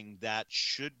something that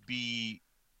should be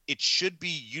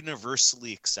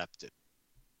universally accepted,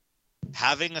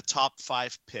 having a top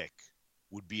 5 pick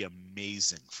would be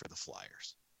amazing for the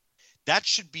Flyers. That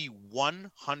should be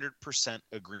 100%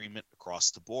 agreement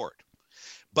across the board.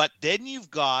 But then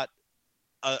you've got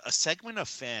a segment of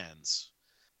fans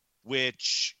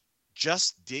which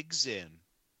just digs in.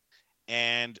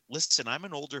 And listen, I'm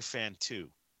an older fan too,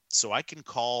 so I can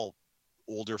call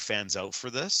older fans out for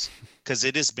this, because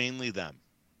it is mainly them,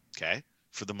 okay,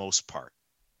 for the most part.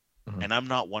 Mm-hmm. And I'm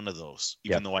not one of those,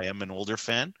 even though I am an older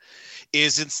fan,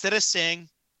 is instead of saying,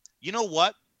 you know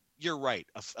what, you're right,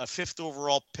 a 5th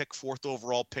overall pick, 4th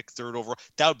overall pick, 3rd overall,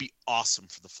 that would be awesome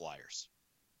for the Flyers.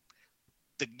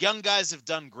 The young guys have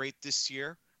done great this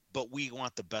year, but we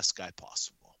want the best guy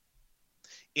possible.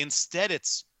 Instead,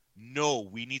 it's, no,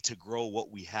 we need to grow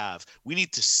what we have. We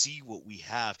need to see what we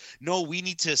have. No, we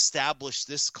need to establish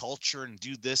this culture and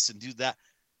do this and do that.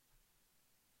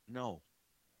 No,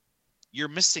 you're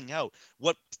missing out.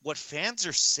 What fans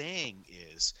are saying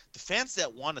is, the fans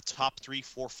that want a top 3,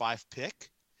 4, 5 pick,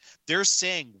 they're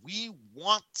saying, we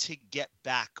want to get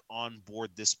back on board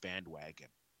this bandwagon.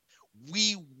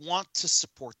 We want to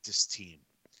support this team.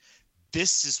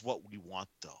 This is what we want,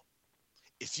 though.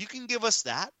 If you can give us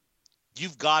that,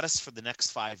 you've got us for the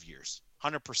next 5 years,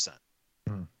 100%.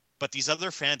 But these other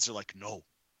fans are like, no,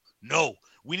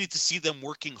 we need to see them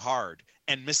working hard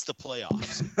and miss the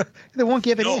playoffs. They won't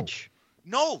give an inch.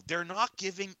 No, they're not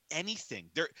giving anything.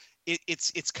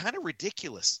 It's kind of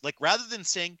ridiculous. Like, rather than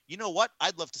saying, you know what,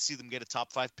 I'd love to see them get a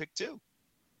top 5 pick too.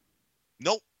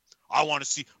 Nope. I want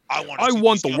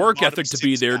the work ethic to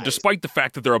be there, despite the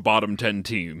fact that they're a bottom 10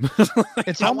 team.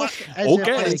 It's almost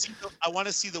okay. I want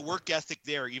to see the work ethic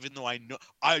there, even though I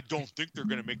don't think they're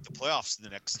going to make the playoffs in the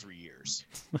next 3 years.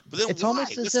 But then it's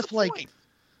almost as if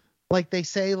like they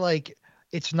say, like,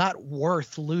 it's not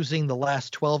worth losing the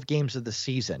last 12 games of the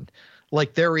season.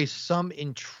 Like, there is some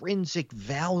intrinsic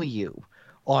value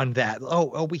on that.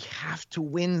 Oh, we have to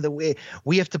win the way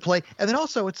we have to play. And then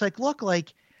also it's like, look,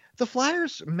 like, the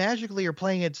Flyers magically are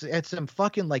playing at some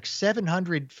fucking like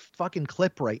 700 fucking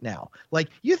clip right now. Like,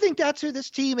 you think that's who this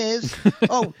team is?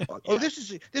 This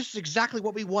is exactly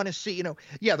what we want to see.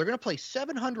 They're going to play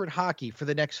 700 hockey for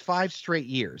the next 5 straight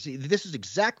years. This is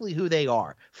exactly who they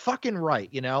are. Fucking right.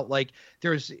 Like,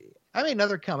 I made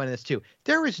another comment on this too.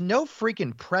 There is no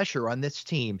freaking pressure on this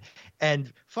team,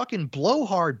 and fucking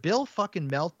blowhard Bill fucking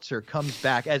Meltzer comes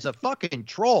back as a fucking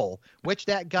troll, which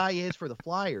that guy is for the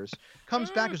Flyers, comes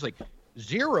back as like,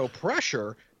 zero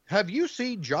pressure. Have you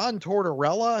seen John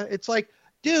Tortorella? It's like,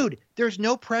 dude, there's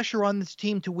no pressure on this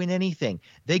team to win anything.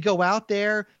 They go out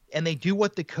there and they do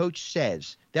what the coach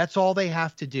says. That's all they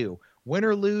have to do. Win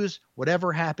or lose,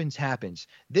 whatever happens, happens.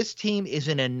 This team is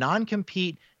in a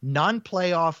non-compete,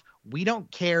 non-playoff, we don't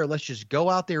care, let's just go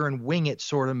out there and wing it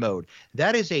sort of mode.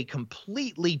 That is a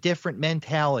completely different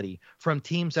mentality from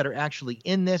teams that are actually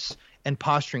in this and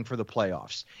posturing for the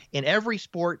playoffs. In every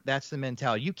sport, that's the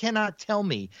mentality. You cannot tell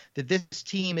me that this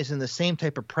team is in the same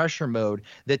type of pressure mode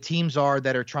that teams are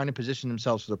that are trying to position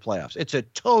themselves for the playoffs. It's a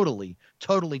totally,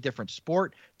 totally different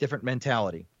sport, different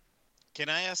mentality. Can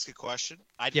I ask a question?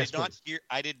 I Yes,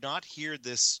 did not hear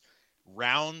this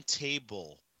round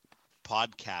table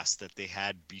podcast that they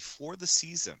had before the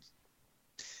season,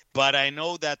 but I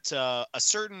know that a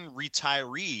certain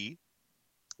retiree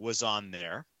was on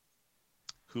there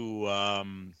who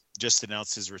just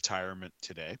announced his retirement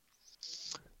today.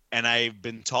 And I've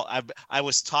been taught, I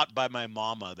was taught by my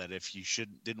mama that if you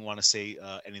didn't want to say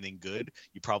anything good,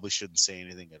 you probably shouldn't say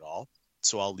anything at all.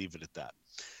 So I'll leave it at that.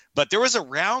 But there was a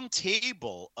round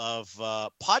table of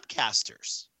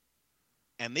podcasters,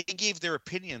 and they gave their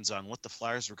opinions on what the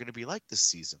Flyers were going to be like this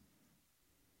season.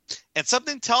 And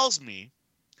something tells me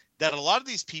that a lot of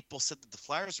these people said that the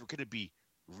Flyers were going to be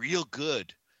real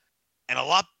good and a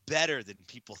lot better than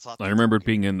people thought. I remember it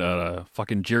being in a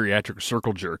fucking geriatric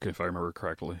circle jerk, if I remember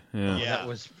correctly. Yeah.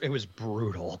 It was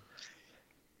brutal.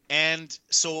 And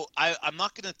so I'm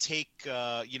not going to take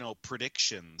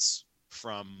predictions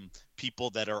from people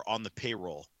that are on the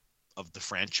payroll of the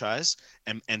franchise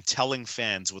and telling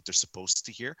fans what they're supposed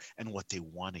to hear and what they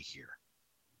want to hear.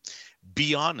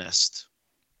 Be honest.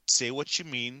 Say what you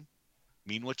mean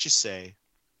what you say.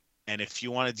 And if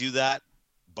you want to do that,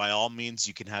 by all means,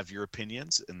 you can have your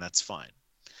opinions, and that's fine.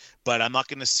 But I'm not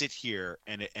going to sit here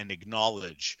and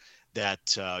acknowledge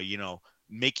that,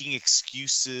 making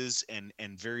excuses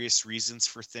and various reasons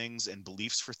for things and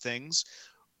beliefs for things,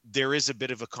 there is a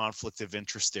bit of a conflict of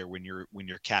interest there when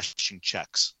you're cashing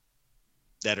checks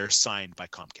that are signed by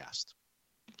Comcast.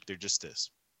 There just is.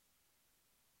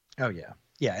 Oh yeah.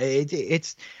 Yeah,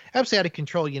 it's absolutely out of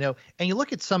control, and you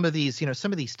look at some of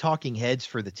these talking heads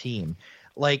for the team.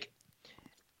 Like,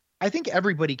 I think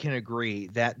everybody can agree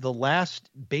that the last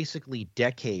basically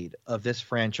decade of this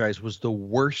franchise was the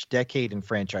worst decade in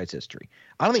franchise history.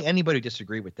 I don't think anybody would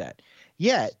disagree with that.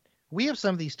 Yet, we have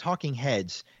some of these talking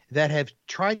heads that have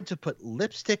tried to put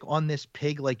lipstick on this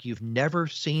pig like you've never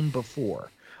seen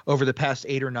before over the past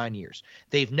 8 or 9 years.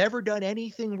 They've never done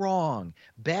anything wrong.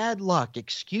 Bad luck,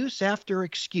 excuse after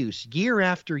excuse, year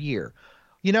after year.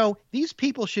 These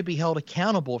people should be held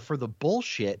accountable for the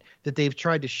bullshit that they've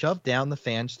tried to shove down the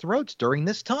fans' throats during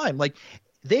this time. Like,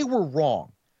 they were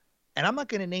wrong. And I'm not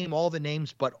going to name all the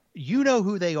names, but you know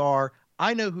who they are.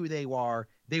 I know who they are.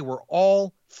 They were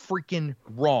all freaking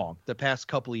wrong the past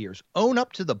couple of years. Own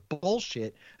up to the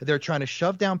bullshit that they're trying to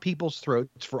shove down people's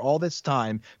throats for all this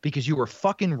time, because you were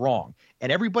fucking wrong.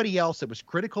 And everybody else that was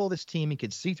critical of this team and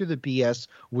could see through the BS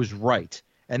was right.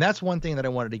 And that's one thing that I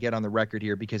wanted to get on the record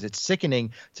here, because it's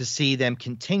sickening to see them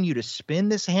continue to spin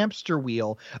this hamster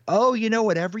wheel. Oh, you know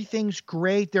what? Everything's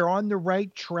great. They're on the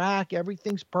right track.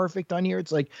 Everything's perfect on here.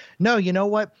 It's like, no, you know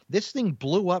what? This thing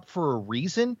blew up for a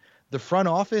reason. The front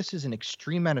office is an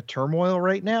extreme amount of turmoil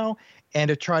right now. And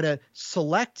to try to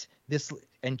select this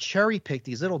and cherry pick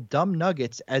these little dumb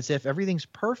nuggets as if everything's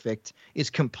perfect is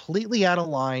completely out of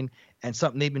line, and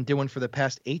something they've been doing for the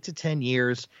past 8 to 10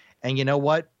 years. And you know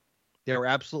what? They're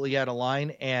absolutely out of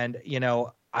line, and,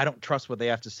 I don't trust what they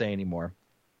have to say anymore.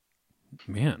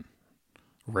 Man,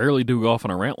 rarely do go off on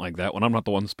a rant like that when I'm not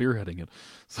the one spearheading it.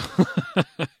 So,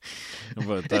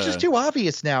 but, it's just too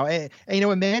obvious now. And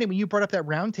Manny, when you brought up that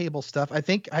roundtable stuff, I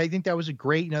think that was a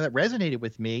great, that resonated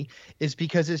with me, is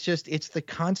because it's the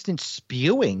constant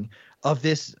spewing of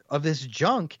this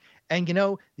junk. And,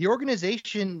 the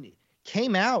organization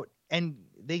came out and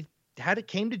they had a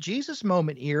came to Jesus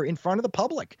moment here in front of the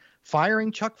public,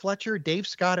 firing Chuck Fletcher, Dave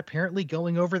Scott apparently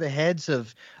going over the heads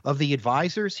of the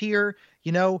advisors here.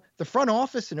 The front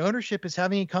office and ownership is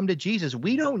having a come to Jesus.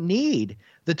 We don't need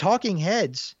the talking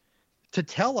heads to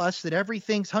tell us that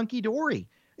everything's hunky-dory.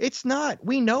 It's not.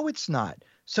 We know it's not.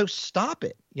 So stop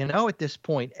it, at this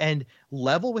point, and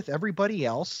level with everybody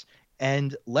else,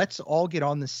 and let's all get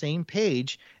on the same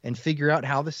page and figure out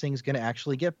how this thing's going to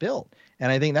actually get built.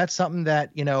 And I think that's something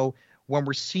that, when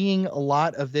we're seeing a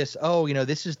lot of this,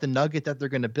 this is the nugget that they're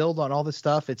going to build on, all this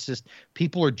stuff, it's just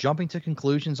people are jumping to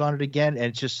conclusions on it again, and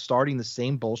it's just starting the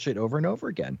same bullshit over and over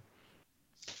again.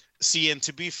 See, and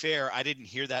to be fair, I didn't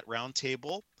hear that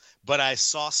roundtable, but I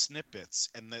saw snippets,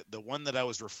 and the one that I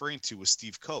was referring to was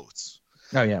Steve Coates.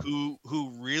 Oh yeah.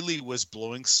 Who really was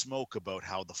blowing smoke about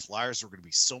how the Flyers were going to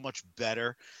be so much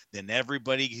better than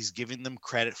everybody he's giving them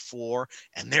credit for,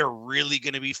 and they're really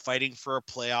going to be fighting for a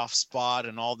playoff spot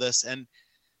and all this. And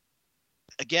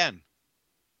again,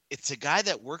 it's a guy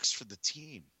that works for the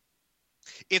team.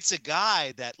 It's a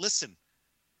guy that, listen,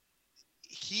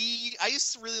 I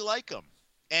used to really like him.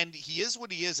 And he is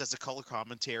what he is as a color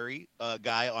commentary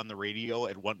guy on the radio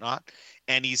and whatnot.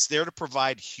 And he's there to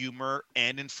provide humor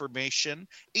and information.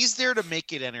 He's there to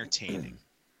make it entertaining.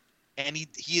 And he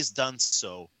has done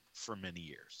so for many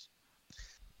years.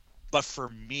 But for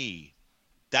me,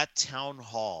 that town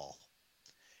hall,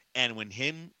 and when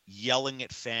him yelling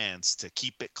at fans to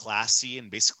keep it classy and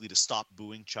basically to stop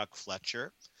booing Chuck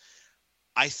Fletcher,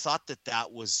 I thought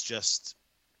that was just,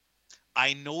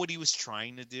 I know what he was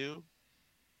trying to do,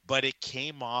 but it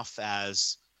came off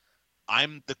as,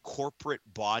 I'm the corporate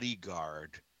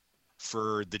bodyguard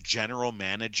for the general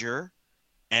manager,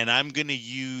 and I'm going to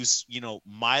use,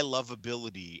 my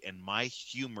lovability and my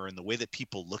humor and the way that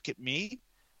people look at me,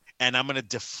 and I'm going to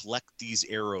deflect these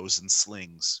arrows and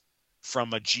slings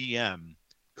from a GM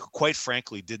who, quite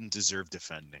frankly, didn't deserve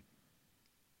defending.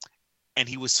 And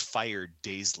he was fired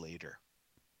days later.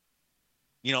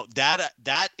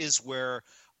 That is where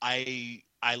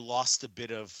I lost a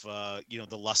bit of,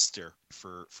 the luster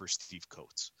for Steve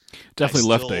Coates. Definitely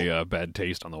left a bad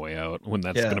taste on the way out, when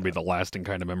that's going to be the lasting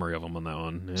kind of memory of him on that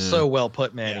one. Yeah. So well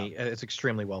put, Manny. Yeah. It's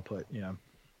extremely well put. Yeah.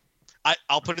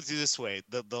 I'll put it through this way: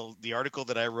 the article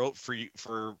that I wrote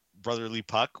for Brotherly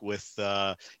Puck with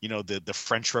the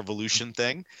French Revolution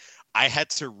thing, I had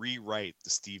to rewrite the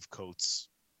Steve Coates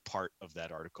part of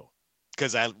that article,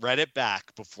 because I read it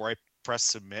back before I pressed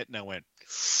submit, and I went,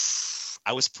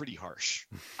 I was pretty harsh.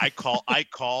 I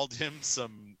called him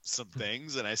some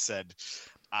things, and I said,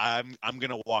 I'm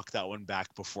gonna walk that one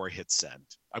back before I hit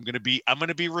send. I'm gonna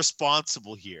be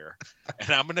responsible here, and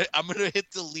I'm gonna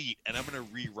hit delete, and I'm gonna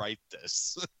rewrite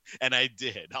this. And I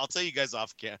did. I'll tell you guys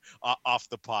off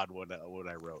the pod what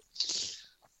I wrote.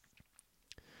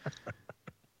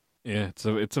 Yeah,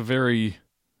 it's a very,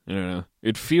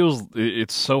 it feels,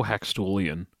 it's so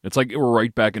Hextulian. It's like we're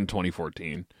right back in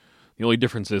 2014. The only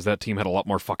difference is that team had a lot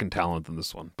more fucking talent than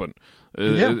this one, but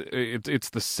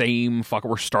it's the same fuck.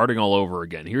 We're starting all over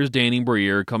again. Here's Danny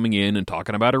Briere coming in and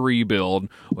talking about a rebuild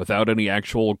without any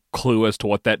actual clue as to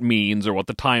what that means or what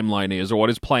the timeline is or what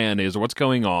his plan is or what's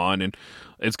going on, and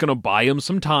it's going to buy him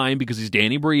some time because he's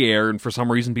Danny Briere, and for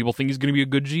some reason people think he's going to be a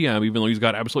good GM even though he's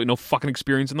got absolutely no fucking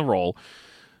experience in the role.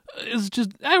 It's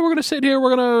just, we're going to sit here,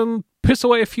 we're going to piss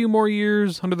away a few more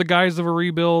years under the guise of a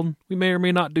rebuild. We may or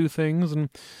may not do things, and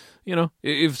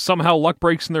if somehow luck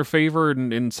breaks in their favor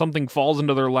and something falls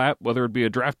into their lap, whether it be a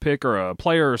draft pick or a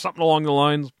player or something along the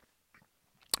lines,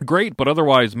 great. But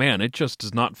otherwise, man, it just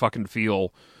does not fucking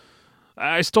feel...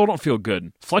 I still don't feel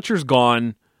good. Fletcher's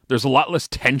gone. There's a lot less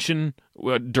tension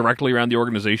directly around the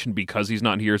organization because he's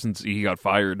not here since he got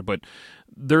fired. But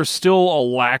there's still a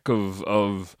lack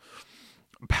of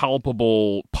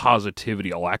palpable positivity,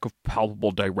 a lack of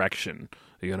palpable direction,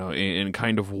 in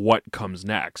kind of what comes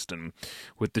next. And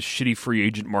with the shitty free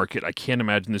agent market, I can't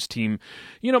imagine this team,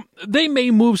 they may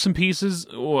move some pieces.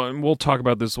 We'll talk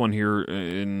about this one here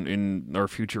in our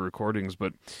future recordings,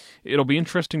 but it'll be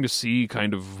interesting to see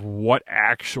kind of what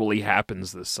actually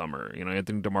happens this summer. I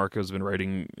think DeMarco's been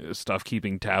writing stuff,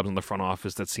 keeping tabs on the front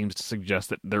office that seems to suggest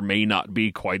that there may not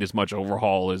be quite as much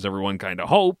overhaul as everyone kind of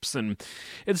hopes. And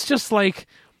it's just like,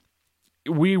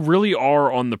 we really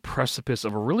are on the precipice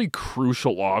of a really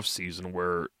crucial offseason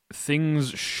where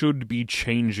things should be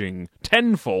changing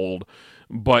tenfold,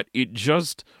 but it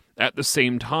just, at the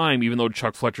same time, even though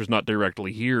Chuck Fletcher's not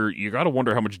directly here, you got to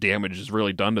wonder how much damage is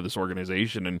really done to this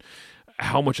organization and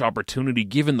how much opportunity,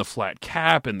 given the flat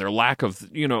cap and their lack of,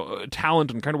 talent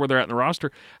and kind of where they're at in the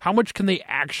roster, how much can they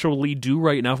actually do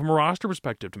right now from a roster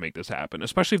perspective to make this happen,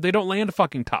 especially if they don't land a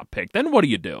fucking top pick? Then what do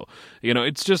you do?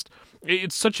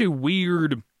 It's such a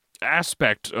weird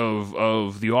aspect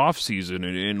of the offseason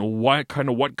and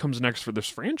what comes next for this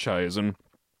franchise. And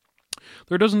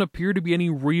there doesn't appear to be any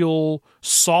real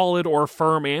solid or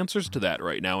firm answers to that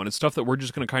right now. And it's stuff that we're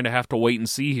just going to kind of have to wait and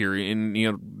see here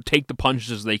and, take the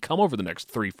punches as they come over the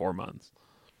next 3-4 months.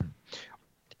 And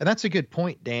that's a good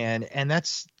point, Dan. And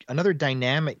that's another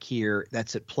dynamic here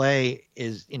that's at play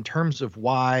is in terms of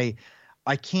why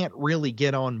I can't really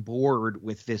get on board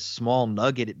with this small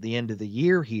nugget at the end of the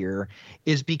year here,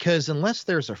 is because unless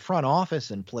there's a front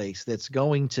office in place that's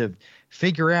going to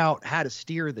figure out how to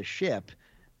steer the ship,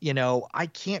 I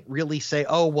can't really say,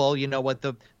 oh, well, you know what,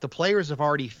 the players have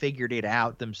already figured it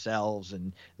out themselves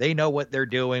and they know what they're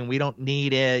doing. We don't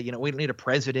need we don't need a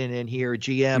president in here,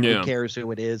 GM, who cares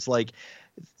who it is. Like,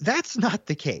 that's not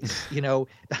the case.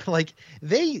 Like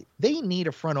they need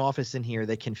a front office in here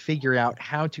that can figure out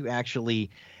how to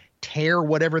actually tear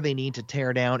whatever they need to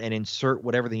tear down and insert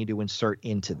whatever they need to insert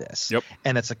into this. Yep.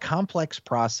 And it's a complex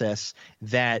process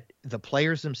that the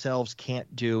players themselves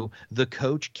can't do. The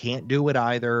coach can't do it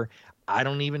either. I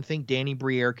don't even think Danny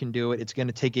Briere can do it. It's going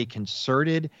to take a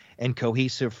concerted and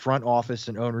cohesive front office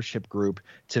and ownership group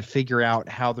to figure out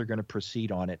how they're going to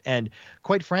proceed on it. And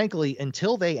quite frankly,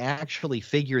 until they actually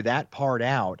figure that part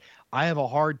out, I have a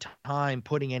hard time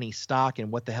putting any stock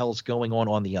in what the hell's going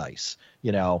on the ice.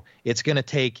 It's going to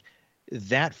take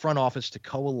that front office to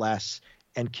coalesce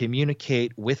and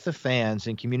communicate with the fans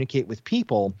and communicate with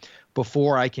people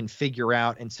before I can figure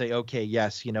out and say, okay,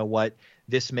 yes, you know what,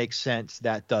 this makes sense,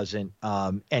 that doesn't,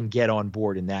 and get on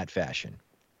board in that fashion.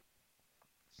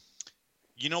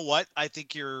 You know what? I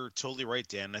think you're totally right,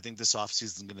 Dan. I think this offseason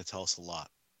is going to tell us a lot.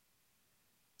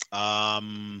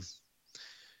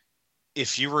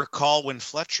 If you recall, when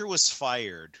Fletcher was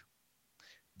fired,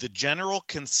 the general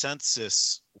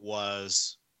consensus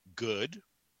was good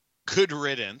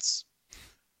riddance,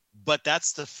 but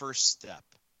that's the first step.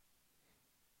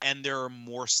 And there are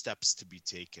more steps to be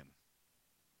taken.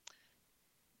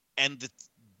 And,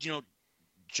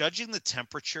 judging the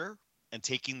temperature and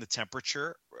taking the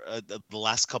temperature the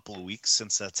last couple of weeks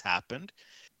since that's happened,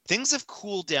 things have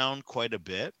cooled down quite a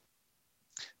bit.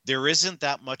 There isn't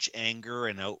that much anger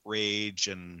and outrage,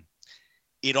 and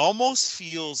it almost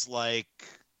feels like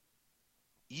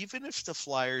even if the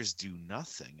Flyers do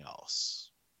nothing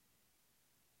else,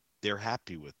 they're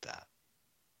happy with that.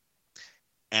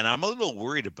 And I'm a little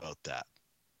worried about that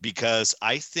because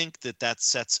I think that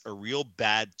sets a real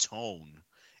bad tone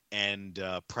and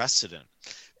precedent.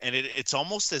 And it's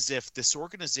almost as if this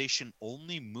organization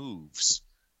only moves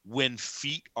when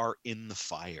feet are in the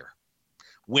fire,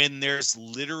 when there's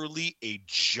literally a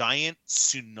giant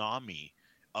tsunami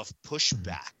of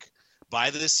pushback by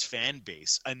this fan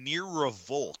base, a near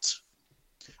revolt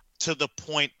to the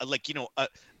point, like,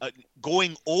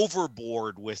 going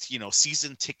overboard with,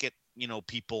 season ticket,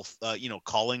 people,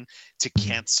 calling to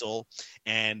cancel,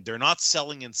 and they're not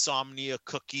selling insomnia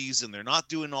cookies, and they're not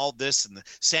doing all this, and the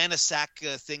Santa sack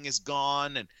thing is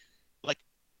gone. And like,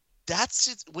 that's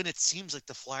it, when it seems like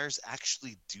the Flyers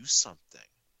actually do something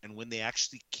and when they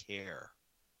actually care.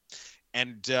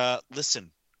 And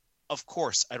listen, of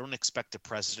course, I don't expect the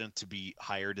president to be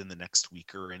hired in the next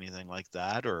week or anything like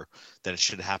that, or that it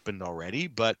should have happened already.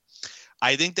 But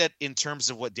I think that in terms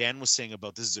of what Dan was saying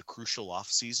about this is a crucial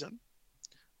offseason,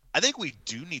 I think we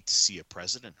do need to see a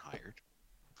president hired.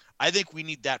 I think we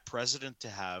need that president to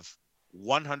have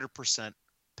 100%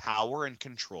 power and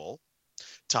control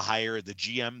to hire the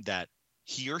GM that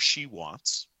he or she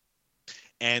wants,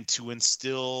 and to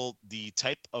instill the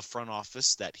type of front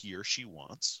office that he or she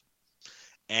wants,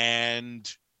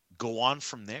 and go on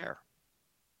from there.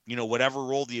 Whatever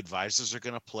role the advisors are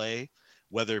going to play,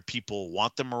 whether people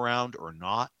want them around or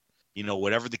not,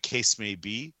 whatever the case may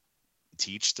be,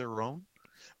 to each their own.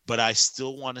 But I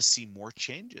still want to see more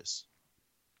changes.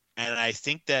 And I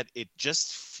think that it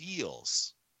just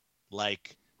feels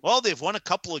like, well, they've won a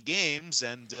couple of games,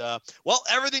 and,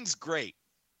 everything's great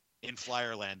in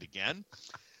Flyerland again.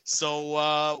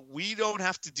 So we don't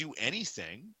have to do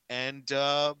anything. And,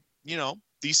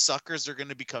 these suckers are going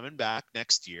to be coming back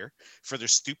next year for their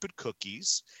stupid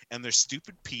cookies and their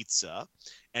stupid pizza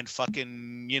and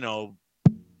fucking,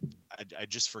 I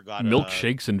just forgot.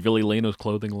 Milkshakes and Billy Lano's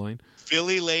clothing line.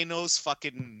 Billy Lano's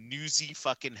fucking newsy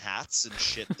fucking hats and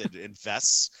shit that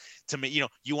invests to make,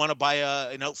 you want to buy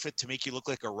an outfit to make you look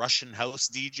like a Russian house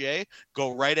DJ?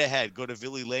 Go right ahead. Go to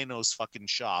Billy Lano's fucking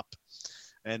shop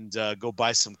and go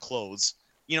buy some clothes.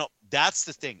 That's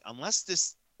the thing. Unless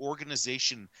this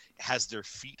organization has their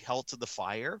feet held to the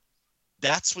fire,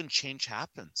 that's when change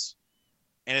happens.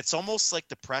 And it's almost like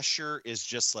the pressure is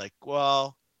just like,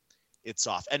 well, it's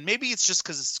off. And maybe it's just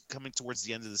because it's coming towards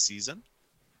the end of the season,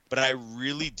 but I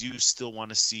really do still want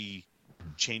to see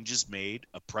changes made,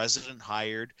 a president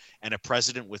hired, and a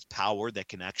president with power that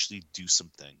can actually do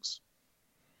some things.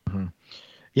 Mm-hmm.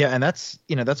 Yeah, and that's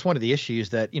one of the issues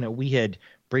that we had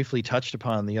briefly touched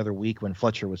upon the other week when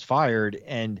Fletcher was fired.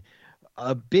 And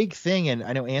a big thing, and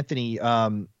I know Anthony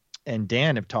and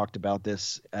Dan have talked about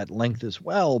this at length as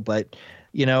well, but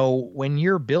when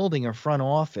you're building a front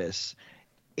office,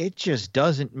 it just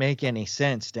doesn't make any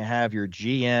sense to have your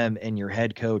GM and your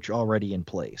head coach already in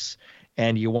place.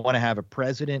 And you want to have a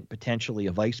president, potentially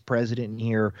a vice president in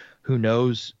here, who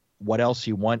knows what else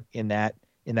you want in that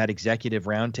executive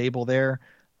roundtable there.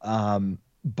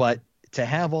 But to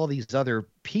have all these other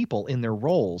people in their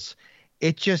roles,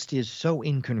 it just is so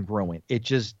incongruent. It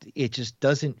just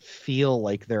doesn't feel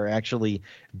like they're actually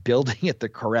building it the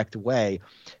correct way.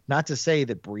 Not to say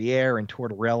that Briere and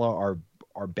Tortorella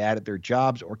are bad at their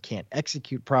jobs or can't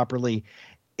execute properly.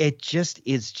 It just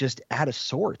is just out of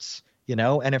sorts,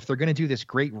 and if they're going to do this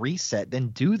great reset, then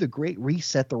do the great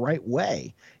reset the right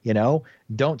way.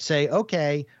 Don't say,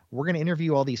 okay, we're going to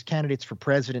interview all these candidates for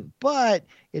president, but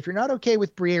if you're not okay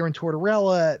with Briere and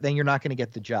Tortorella, then you're not going to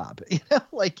get the job.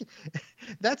 Like,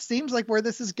 that seems like where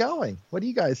this is going. What do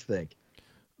you guys think?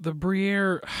 The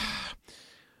Briere,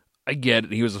 I get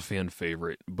it. He was a fan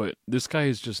favorite, but this guy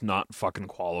is just not fucking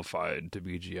qualified to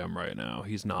be GM right now.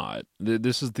 He's not.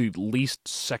 This is the least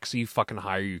sexy fucking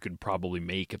hire you could probably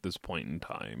make at this point in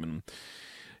time.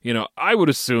 And, I would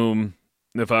assume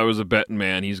if I was a betting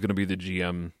man, he's going to be the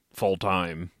GM full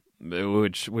time,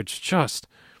 which just,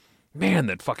 man,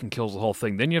 that fucking kills the whole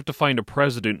thing. Then you have to find a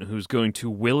president who's going to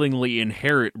willingly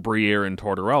inherit Briere and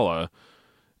Tortorella.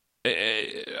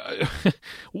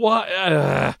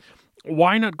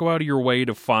 Why not go out of your way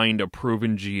to find a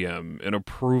proven GM and a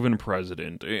proven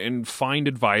president and find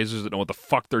advisors that know what the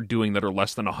fuck they're doing that are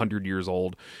less than 100 years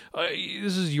old?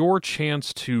 This is your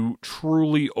chance to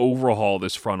truly overhaul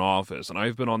this front office. And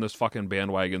I've been on this fucking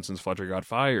bandwagon since Fletcher got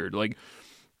fired. Like,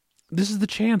 this is the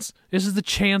chance. This is the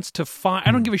chance to find.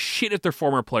 I don't give a shit if they're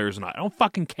former players or not. I don't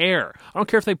fucking care. I don't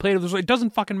care if they played this way. It doesn't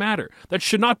fucking matter. That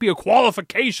should not be a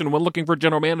qualification when looking for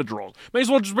general manager roles. May as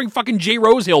well just bring fucking Jay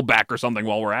Rosehill back or something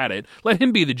while we're at it. Let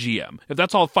him be the GM. If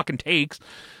that's all it fucking takes,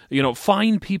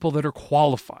 find people that are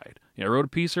qualified. I wrote a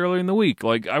piece earlier in the week.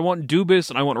 Like, I want Dubas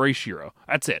and I want Ray Shiro.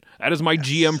 That's it. That is my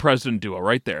GM president duo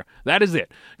right there. That is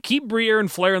it. Keep Briere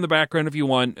and Flair in the background if you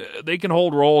want. They can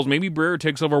hold roles. Maybe Briere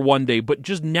takes over one day, but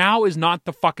just now is not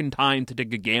the fucking time to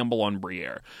take a gamble on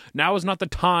Briere. Now is not the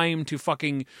time to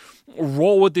fucking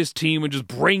roll with this team and just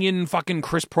bring in fucking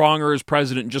Chris Pronger as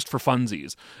president just for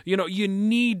funsies. You know, you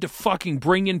need to fucking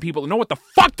bring in people that know what the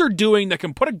fuck they're doing, that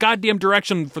can put a goddamn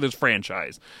direction for this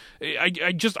franchise.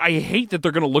 I hate that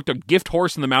they're going to look a gift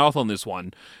horse in the mouth on this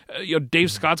one.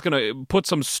 Dave Scott's going to put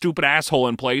some stupid asshole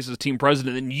in place as team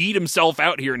president and yeet himself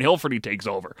out here and Hilferty takes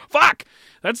over. Fuck!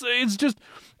 It's just...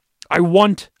 I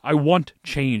want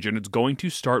change, and it's going to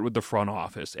start with the front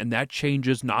office, and that change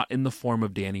is not in the form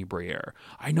of Danny Briere.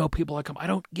 I know people like him. I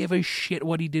don't give a shit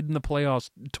what he did in the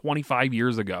playoffs 25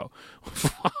 years ago.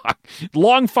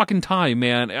 Long fucking time,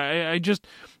 man. I just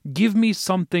give me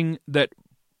something that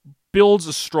builds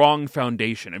a strong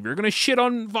foundation. If you're going to shit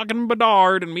on fucking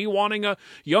Bedard and me wanting a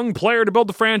young player to build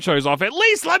the franchise off, at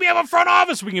least let me have a front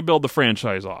office we can build the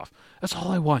franchise off. That's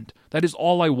all I want. That is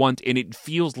all I want, and it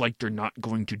feels like they're not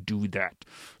going to do that.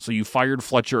 So you fired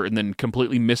Fletcher and then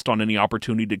completely missed on any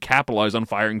opportunity to capitalize on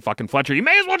firing fucking Fletcher. You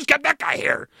may as well just get that guy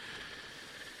here.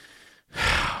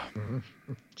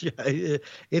 Yeah,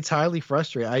 it's highly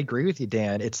frustrating. I agree with you,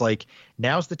 Dan. It's like,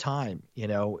 now's the time,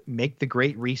 make the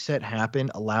great reset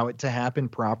happen, allow it to happen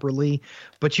properly.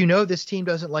 But this team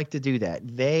doesn't like to do that.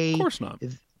 Of course not.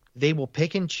 They will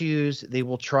pick and choose. They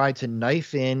will try to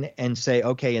knife in and say,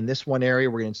 okay, in this one area,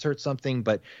 we're going to insert something,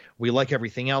 but we like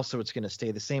everything else, so it's going to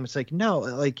stay the same. It's like, no,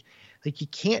 like you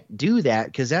can't do that,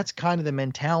 because that's kind of the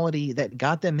mentality that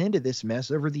got them into this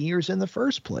mess over the years in the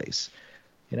first place,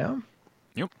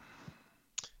 Yep.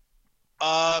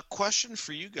 Question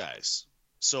for you guys.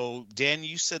 So, Dan,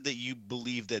 you said that you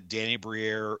believe that Danny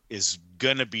Briere is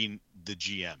going to be the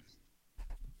GM.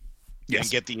 Yes.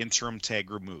 And get the interim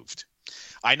tag removed.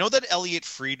 I know that Elliot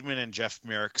Friedman and Jeff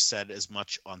Merrick said as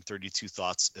much on 32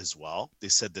 Thoughts as well. They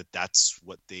said that that's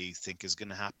what they think is going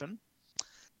to happen.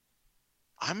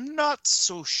 I'm not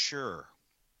so sure.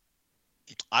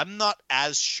 I'm not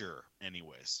as sure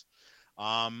anyways.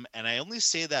 And I only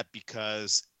say that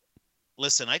because,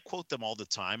 listen, I quote them all the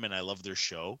time and I love their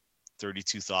show,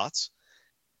 32 Thoughts.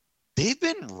 They've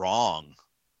been wrong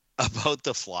about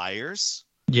the Flyers.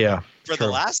 Yeah. For the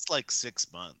last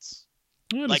 6 months.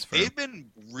 Yeah, they've been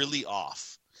really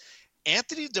off.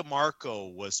 Anthony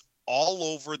DeMarco was all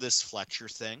over this Fletcher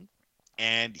thing,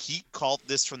 and he called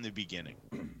this from the beginning.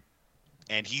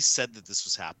 And he said that this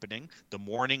was happening the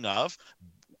morning of,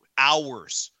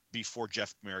 hours before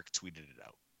Jeff Merrick tweeted it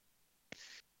out.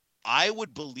 I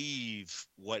would believe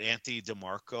what Anthony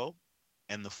DeMarco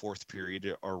and the fourth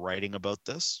period are writing about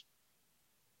this.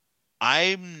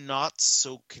 I'm not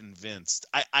so convinced.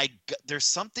 There's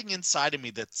something inside of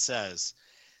me that says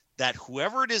that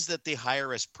whoever it is that they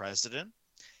hire as president,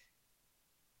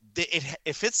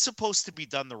 if it's supposed to be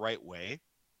done the right way,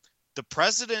 the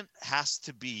president has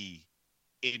to be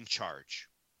in charge.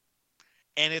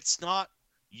 And it's not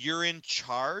you're in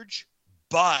charge,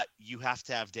 but you have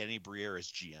to have Danny Briere as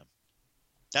GM.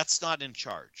 That's not in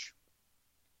charge.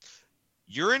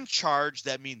 You're in charge.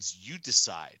 That means you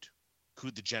decide who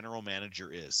the general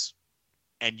manager is,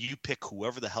 and you pick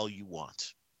whoever the hell you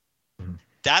want. Mm-hmm.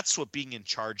 That's what being in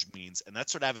charge means, and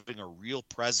that's what having a real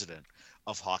president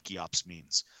of hockey ops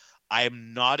means. I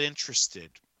am not interested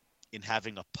in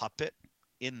having a puppet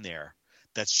in there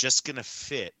that's just going to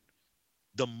fit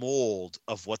the mold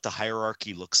of what the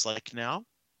hierarchy looks like now.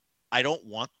 I don't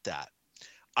want that.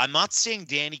 I'm not saying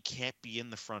Danny can't be in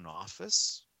the front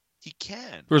office. He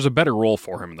can. There's a better role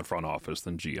for him in the front office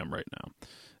than GM right now.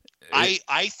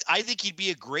 I think he'd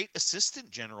be a great assistant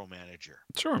general manager.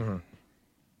 Sure. Mm-hmm.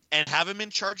 And have him in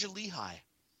charge of Lehigh.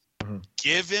 Mm-hmm.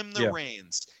 Give him the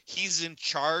reins. He's in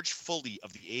charge fully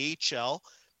of the AHL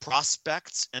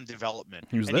prospects and development.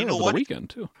 He was there over the weekend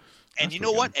too. And you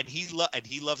know what? And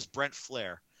he loves Brent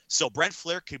Flair. So Brent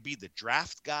Flair could be the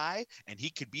draft guy, and he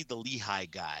could be the Lehigh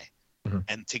guy. Mm-hmm.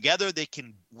 And together they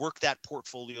can work that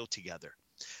portfolio together.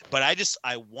 But I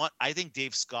think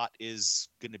Dave Scott is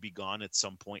going to be gone at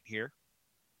some point here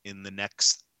in the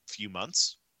next few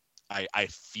months. I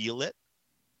feel it.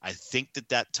 I think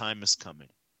that time is coming.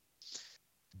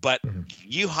 But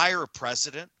you hire a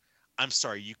president. I'm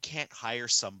sorry, you can't hire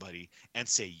somebody and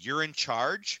say you're in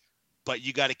charge, but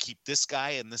you got to keep this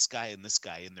guy and this guy and this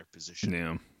guy in their position.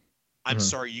 Yeah. I'm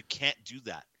sorry, you can't do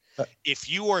that. If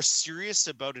you are serious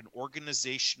about an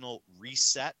organizational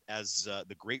reset, as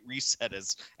the Great Reset,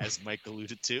 as Mike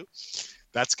alluded to,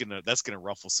 that's gonna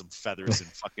ruffle some feathers in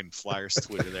fucking Flyers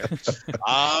Twitter there.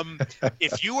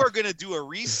 If you are gonna do a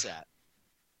reset,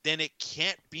 then it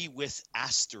can't be with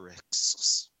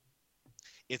asterisks.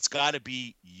 It's got to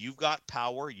be, you've got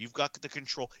power, you've got the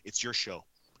control. It's your show.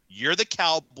 You're the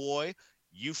cowboy.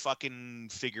 You fucking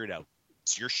figure it out.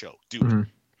 It's your show. Do it.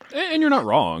 And you're not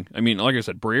wrong. I mean, like I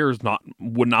said, Briere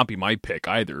would not be my pick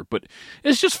either, but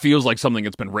it just feels like something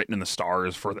that's been written in the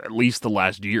stars for at least the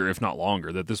last year, if not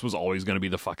longer, that this was always going to be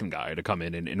the fucking guy to come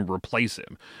in and replace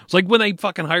him. It's like when they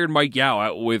fucking hired Mike Yao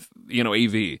out with,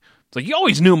 AV. It's like, you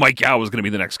always knew Mike Yao was going to be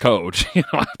the next coach,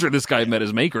 after this guy met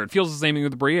his maker. It feels the same thing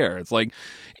with Briere. It's like,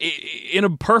 in a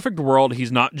perfect world,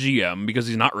 he's not GM because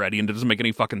he's not ready, and it doesn't make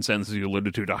any fucking sense, as you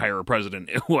alluded to hire a president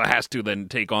who has to then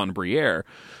take on Briere.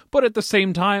 But at the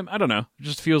same time, I don't know. It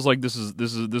just feels like this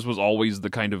was always the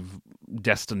kind of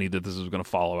destiny that this is going to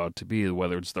follow out to be,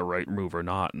 whether it's the right move or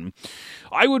not. And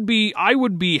I would be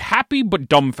happy but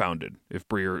dumbfounded if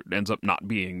Briere ends up not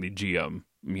being the GM,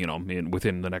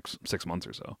 within the next 6 months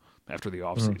or so after the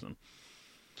off season.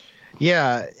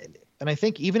 Yeah. And I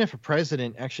think even if a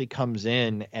president actually comes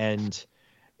in and,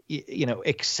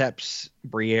 accepts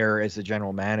Briere as the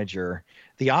general manager,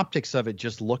 the optics of it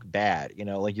just look bad.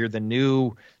 Like you're the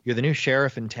new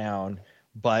sheriff in town,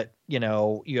 but,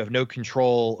 you have no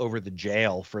control over the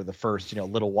jail for the first,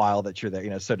 little while that you're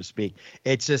there, so to speak.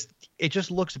 It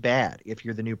just looks bad if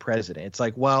you're the new president. It's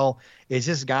like, well, is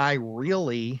this guy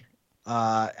really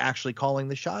actually calling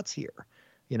the shots here?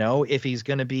 If he's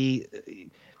going to be,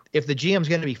 if the GM's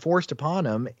going to be forced upon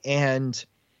him and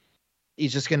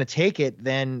he's just going to take it,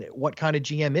 then what kind of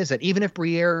GM is that? Even if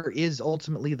Briere is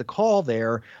ultimately the call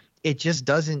there, it just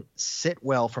doesn't sit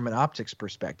well from an optics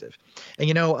perspective.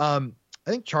 And, I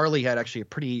think Charlie had actually a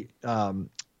pretty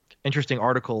interesting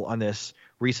article on this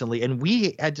recently, and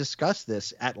we had discussed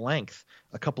this at length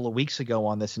a couple of weeks ago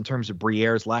on this in terms of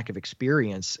Briere's lack of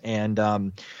experience. And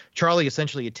Charlie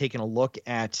essentially had taken a look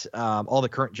at all the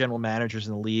current general managers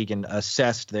in the league and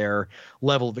assessed their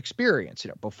level of experience,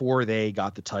 before they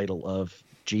got the title of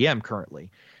GM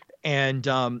currently. And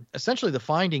essentially the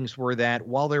findings were that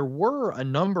while there were a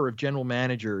number of general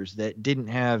managers that didn't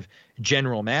have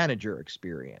general manager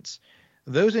experience,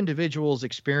 those individuals'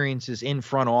 experiences in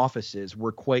front offices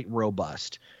were quite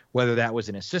robust, whether that was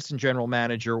an assistant general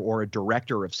manager or a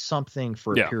director of something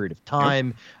for a period of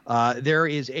time. There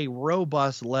is a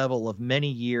robust level of many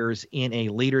years in a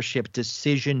leadership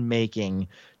decision-making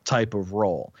type of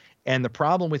role. And the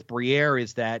problem with Briere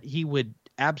is that he would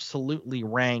absolutely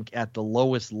rank at the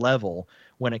lowest level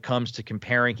when it comes to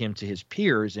comparing him to his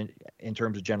peers in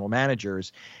terms of general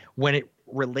managers, when it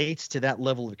relates to that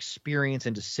level of experience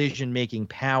and decision-making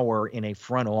power in a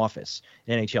front office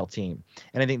NHL team.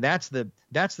 And I think that's the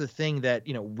thing that,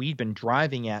 we've been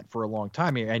driving at for a long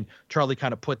time here. And Charlie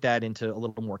kind of put that into a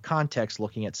little more context,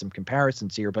 looking at some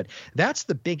comparisons here. But that's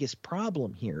the biggest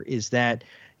problem here, is that,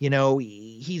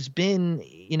 he's been,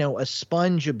 a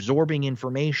sponge absorbing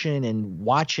information and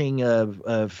watching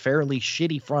a fairly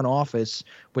shitty front office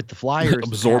with the Flyers.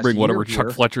 Absorbing whatever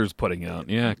Chuck Fletcher's putting out.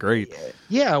 Yeah, great.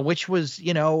 Yeah, which was, he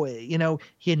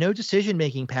had no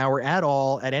decision-making power at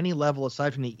all at any level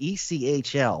aside from the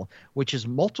ECHL, which is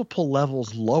multiple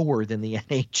levels lower than the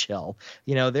NHL.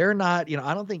 They're not,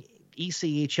 I don't think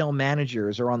ECHL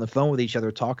managers are on the phone with each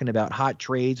other talking about hot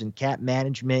trades and cap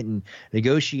management and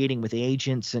negotiating with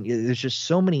agents. And there's just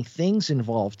so many things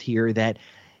involved here that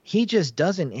he just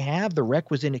doesn't have the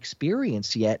requisite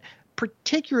experience yet,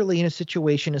 particularly in a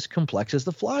situation as complex as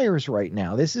the Flyers right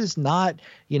now. This is not,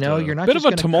 you're not bit just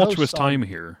of a tumultuous time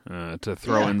here to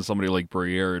throw in somebody like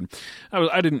Briere. And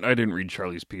I didn't read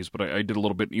Charlie's piece, but I did a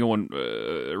little bit. I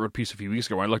wrote a piece a few weeks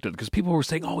ago where I looked at it because people were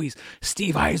saying, "Oh, he's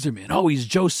Steve Yzerman. Oh, he's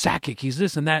Joe Sakic. He's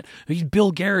this and that. He's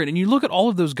Bill Garrett." And you look at all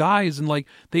of those guys, and like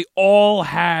they all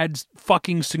had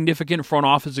fucking significant front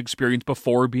office experience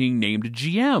before being named a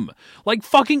GM. Like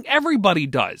fucking everybody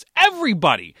does.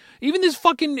 Everybody, even this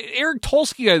fucking Eric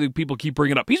Tulsky guy that people keep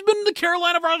bringing up. He's been in the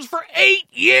Carolina Hurricanes for 8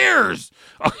 years.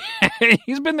 Okay?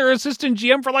 He's been their assistant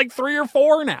GM for like 3 or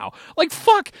 4 now. Like,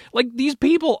 fuck. Like, these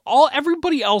people,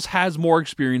 everybody else has more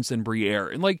experience than Briere.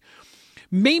 And, like,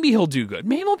 maybe he'll do good.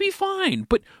 Maybe he'll be fine.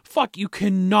 But, fuck, you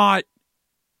cannot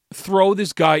throw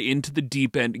this guy into the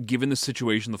deep end given the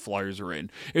situation the Flyers are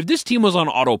in. If this team was on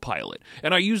autopilot,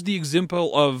 and I used the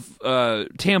example of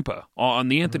Tampa on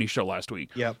the Anthony show last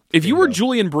week. Yep. If you were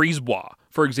Julian Brisebois,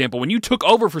 for example, when you took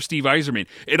over for Steve Yzerman,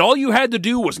 and all you had to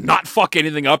do was not fuck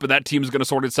anything up and that team's going to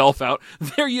sort itself out,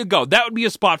 there you go. That would be a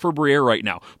spot for Briere right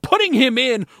now. Putting him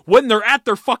in when they're at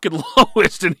their fucking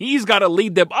lowest and he's got to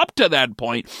lead them up to that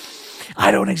point,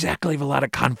 I don't exactly have a lot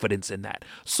of confidence in that.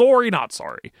 Sorry, not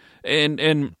sorry.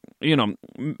 And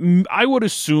I would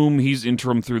assume he's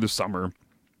interim through the summer.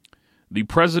 The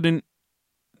president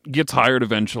gets hired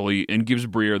eventually and gives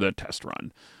Briere that test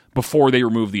run before they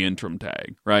remove the interim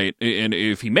tag, right? And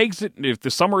if he makes it, if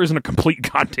the summer isn't a complete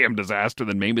goddamn disaster,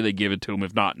 then maybe they give it to him.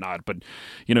 If not, not. But,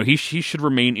 you know, he should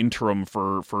remain interim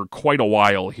for quite a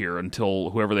while here until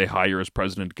whoever they hire as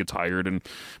president gets hired and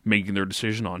making their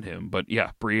decision on him. But,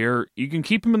 yeah, Briere, you can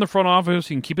keep him in the front office.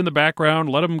 You can keep him in the background.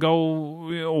 Let him go,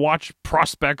 you know, watch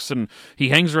prospects. And he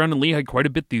hangs around in Lehigh quite a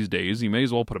bit these days. You may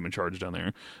as well put him in charge down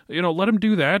there. You know, let him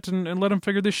do that and let him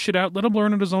figure this shit out. Let him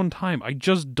learn at his own time. I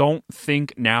just don't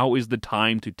think now is the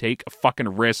time to take a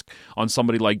fucking risk on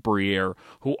somebody like Briere,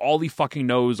 who all he fucking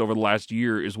knows over the last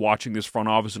year is watching this front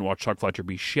office and watch Chuck Fletcher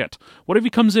be shit. What if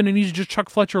he comes in and he's just Chuck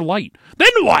Fletcher light?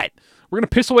 Then what? We're going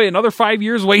to piss away another 5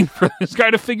 years waiting for this guy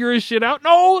to figure his shit out?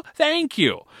 No, thank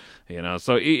you. You know,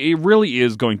 so it really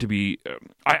is going to be,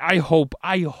 I hope,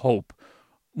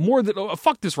 more than,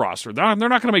 fuck this roster. They're not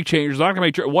going to make changes. They're not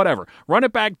going to make, whatever. Run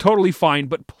it back, totally fine,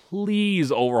 but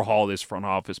please overhaul this front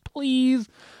office. Please,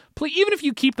 even if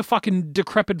you keep the fucking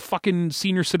decrepit fucking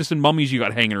senior citizen mummies you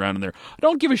got hanging around in there, I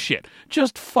don't give a shit.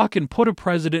 Just fucking put a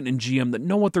president and GM that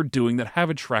know what they're doing, that have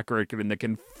a track record, and that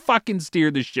can fucking steer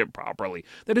this ship properly.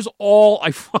 That is all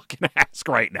I fucking ask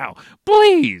right now.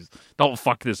 Please, don't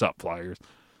fuck this up, Flyers.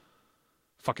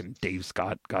 Fucking Dave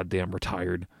Scott, goddamn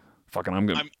retired.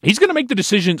 Fucking, he's gonna make the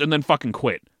decisions and then fucking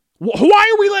quit.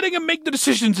 Why are we letting him make the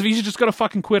decisions if he's just gonna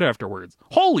fucking quit afterwards?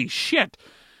 Holy shit.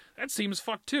 That seems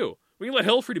fucked too. We can let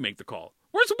Hilfredy make the call.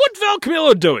 What's Val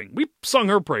Camillo doing? We sung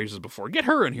her praises before. Get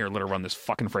her in here and let her run this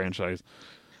fucking franchise.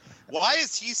 Why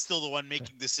is he still the one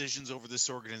making decisions over this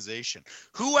organization?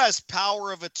 Who has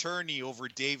power of attorney over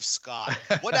Dave Scott?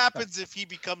 What happens if he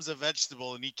becomes a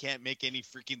vegetable and he can't make any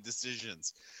freaking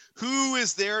decisions? Who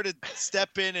is there to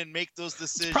step in and make those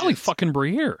decisions? It's probably fucking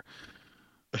Briere.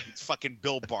 It's fucking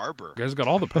Bill Barber. You guys got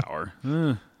all the power.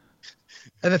 And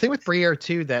the thing with Briere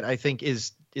too that I think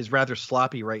is rather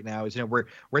sloppy right now is, you know, we're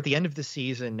at the end of the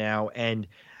season now, and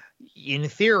in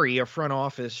theory, a front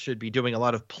office should be doing a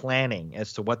lot of planning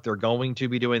as to what they're going to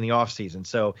be doing in the offseason.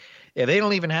 So if they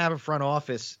don't even have a front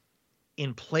office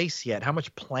in place yet, how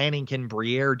much planning can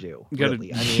Briere do?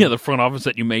 Really? I mean, the front office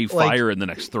that you may fire in the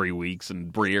next 3 weeks,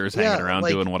 and Briere's hanging around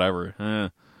doing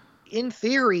whatever. In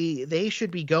theory, they should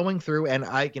be going through, and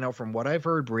from what I've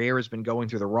heard, Briere has been going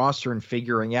through the roster and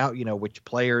figuring out, which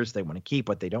players they want to keep,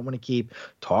 what they don't want to keep,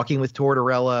 talking with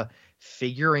Tortorella,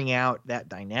 figuring out that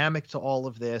dynamic to all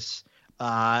of this.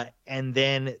 And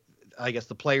then I guess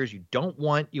the players you don't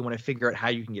want, you want to figure out how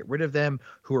you can get rid of them,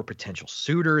 who are potential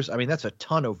suitors. I mean, that's a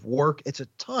ton of work. It's a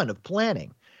ton of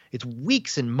planning. It's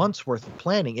weeks and months worth of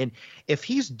planning. And if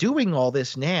he's doing all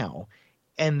this now,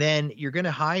 and then you're going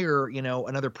to hire,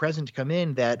 another president to come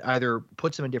in that either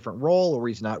puts him in a different role or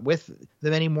he's not with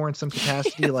them anymore in some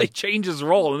capacity. Like, they change his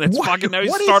role and it's fucking now you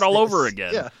start all over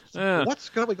again. Yeah. What's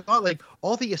going on? Like,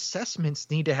 all the assessments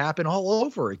need to happen all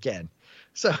over again.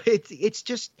 So it's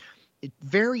just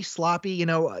very sloppy.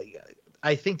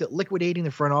 I think that liquidating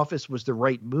the front office was the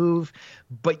right move,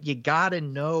 but you got to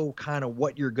know kind of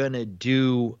what you're going to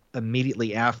do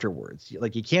immediately afterwards.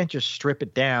 Like, you can't just strip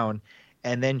it down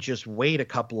and then just wait a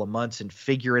couple of months and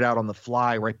figure it out on the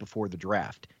fly right before the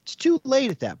draft. It's too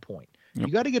late at that point. Yep.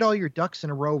 You got to get all your ducks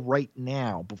in a row right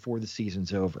now before the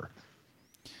season's over.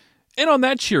 And on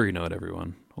that cheery note,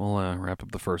 everyone, we'll wrap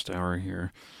up the first hour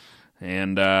here.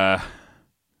 And,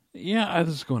 this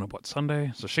is going up,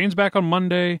 Sunday? So Shane's back on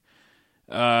Monday.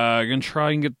 Going to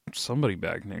try and get somebody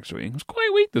back next week. It was quite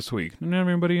a week this week. Didn't have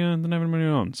anybody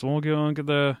on. So we'll go and get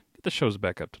the shows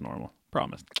back up to normal.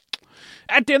 Promise.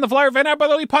 At Dan the Flyer Fan, at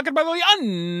Brotherly Pocket, Brotherly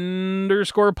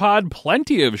 _pod.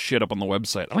 Plenty of shit up on the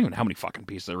website. I don't even know how many fucking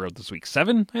pieces I wrote this week.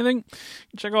 7, I think.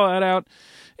 Check all that out.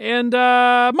 And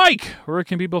Mike, where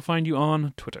can people find you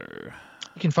on Twitter?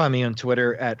 You can find me on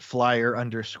Twitter at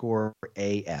flyer_AF.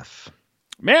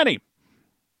 Manny.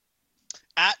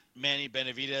 At Manny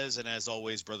Benavides, and as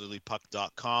always,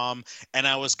 brotherlypuck.com. And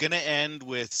I was going to end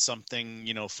with something,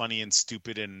 funny and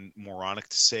stupid and moronic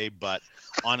to say, but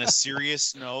on a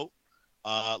serious note,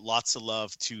 lots of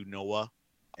love to Noah.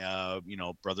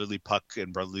 Brotherly Puck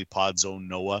and Brotherly Pod's own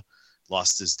Noah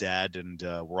lost his dad, and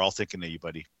we're all thinking of you,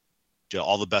 buddy.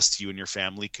 All the best to you and your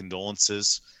family.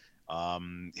 Condolences.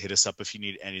 Hit us up if you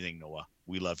need anything, Noah.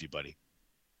 We love you, buddy.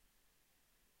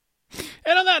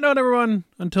 And on that note, everyone,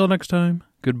 until next time,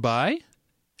 goodbye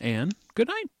and good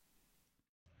night.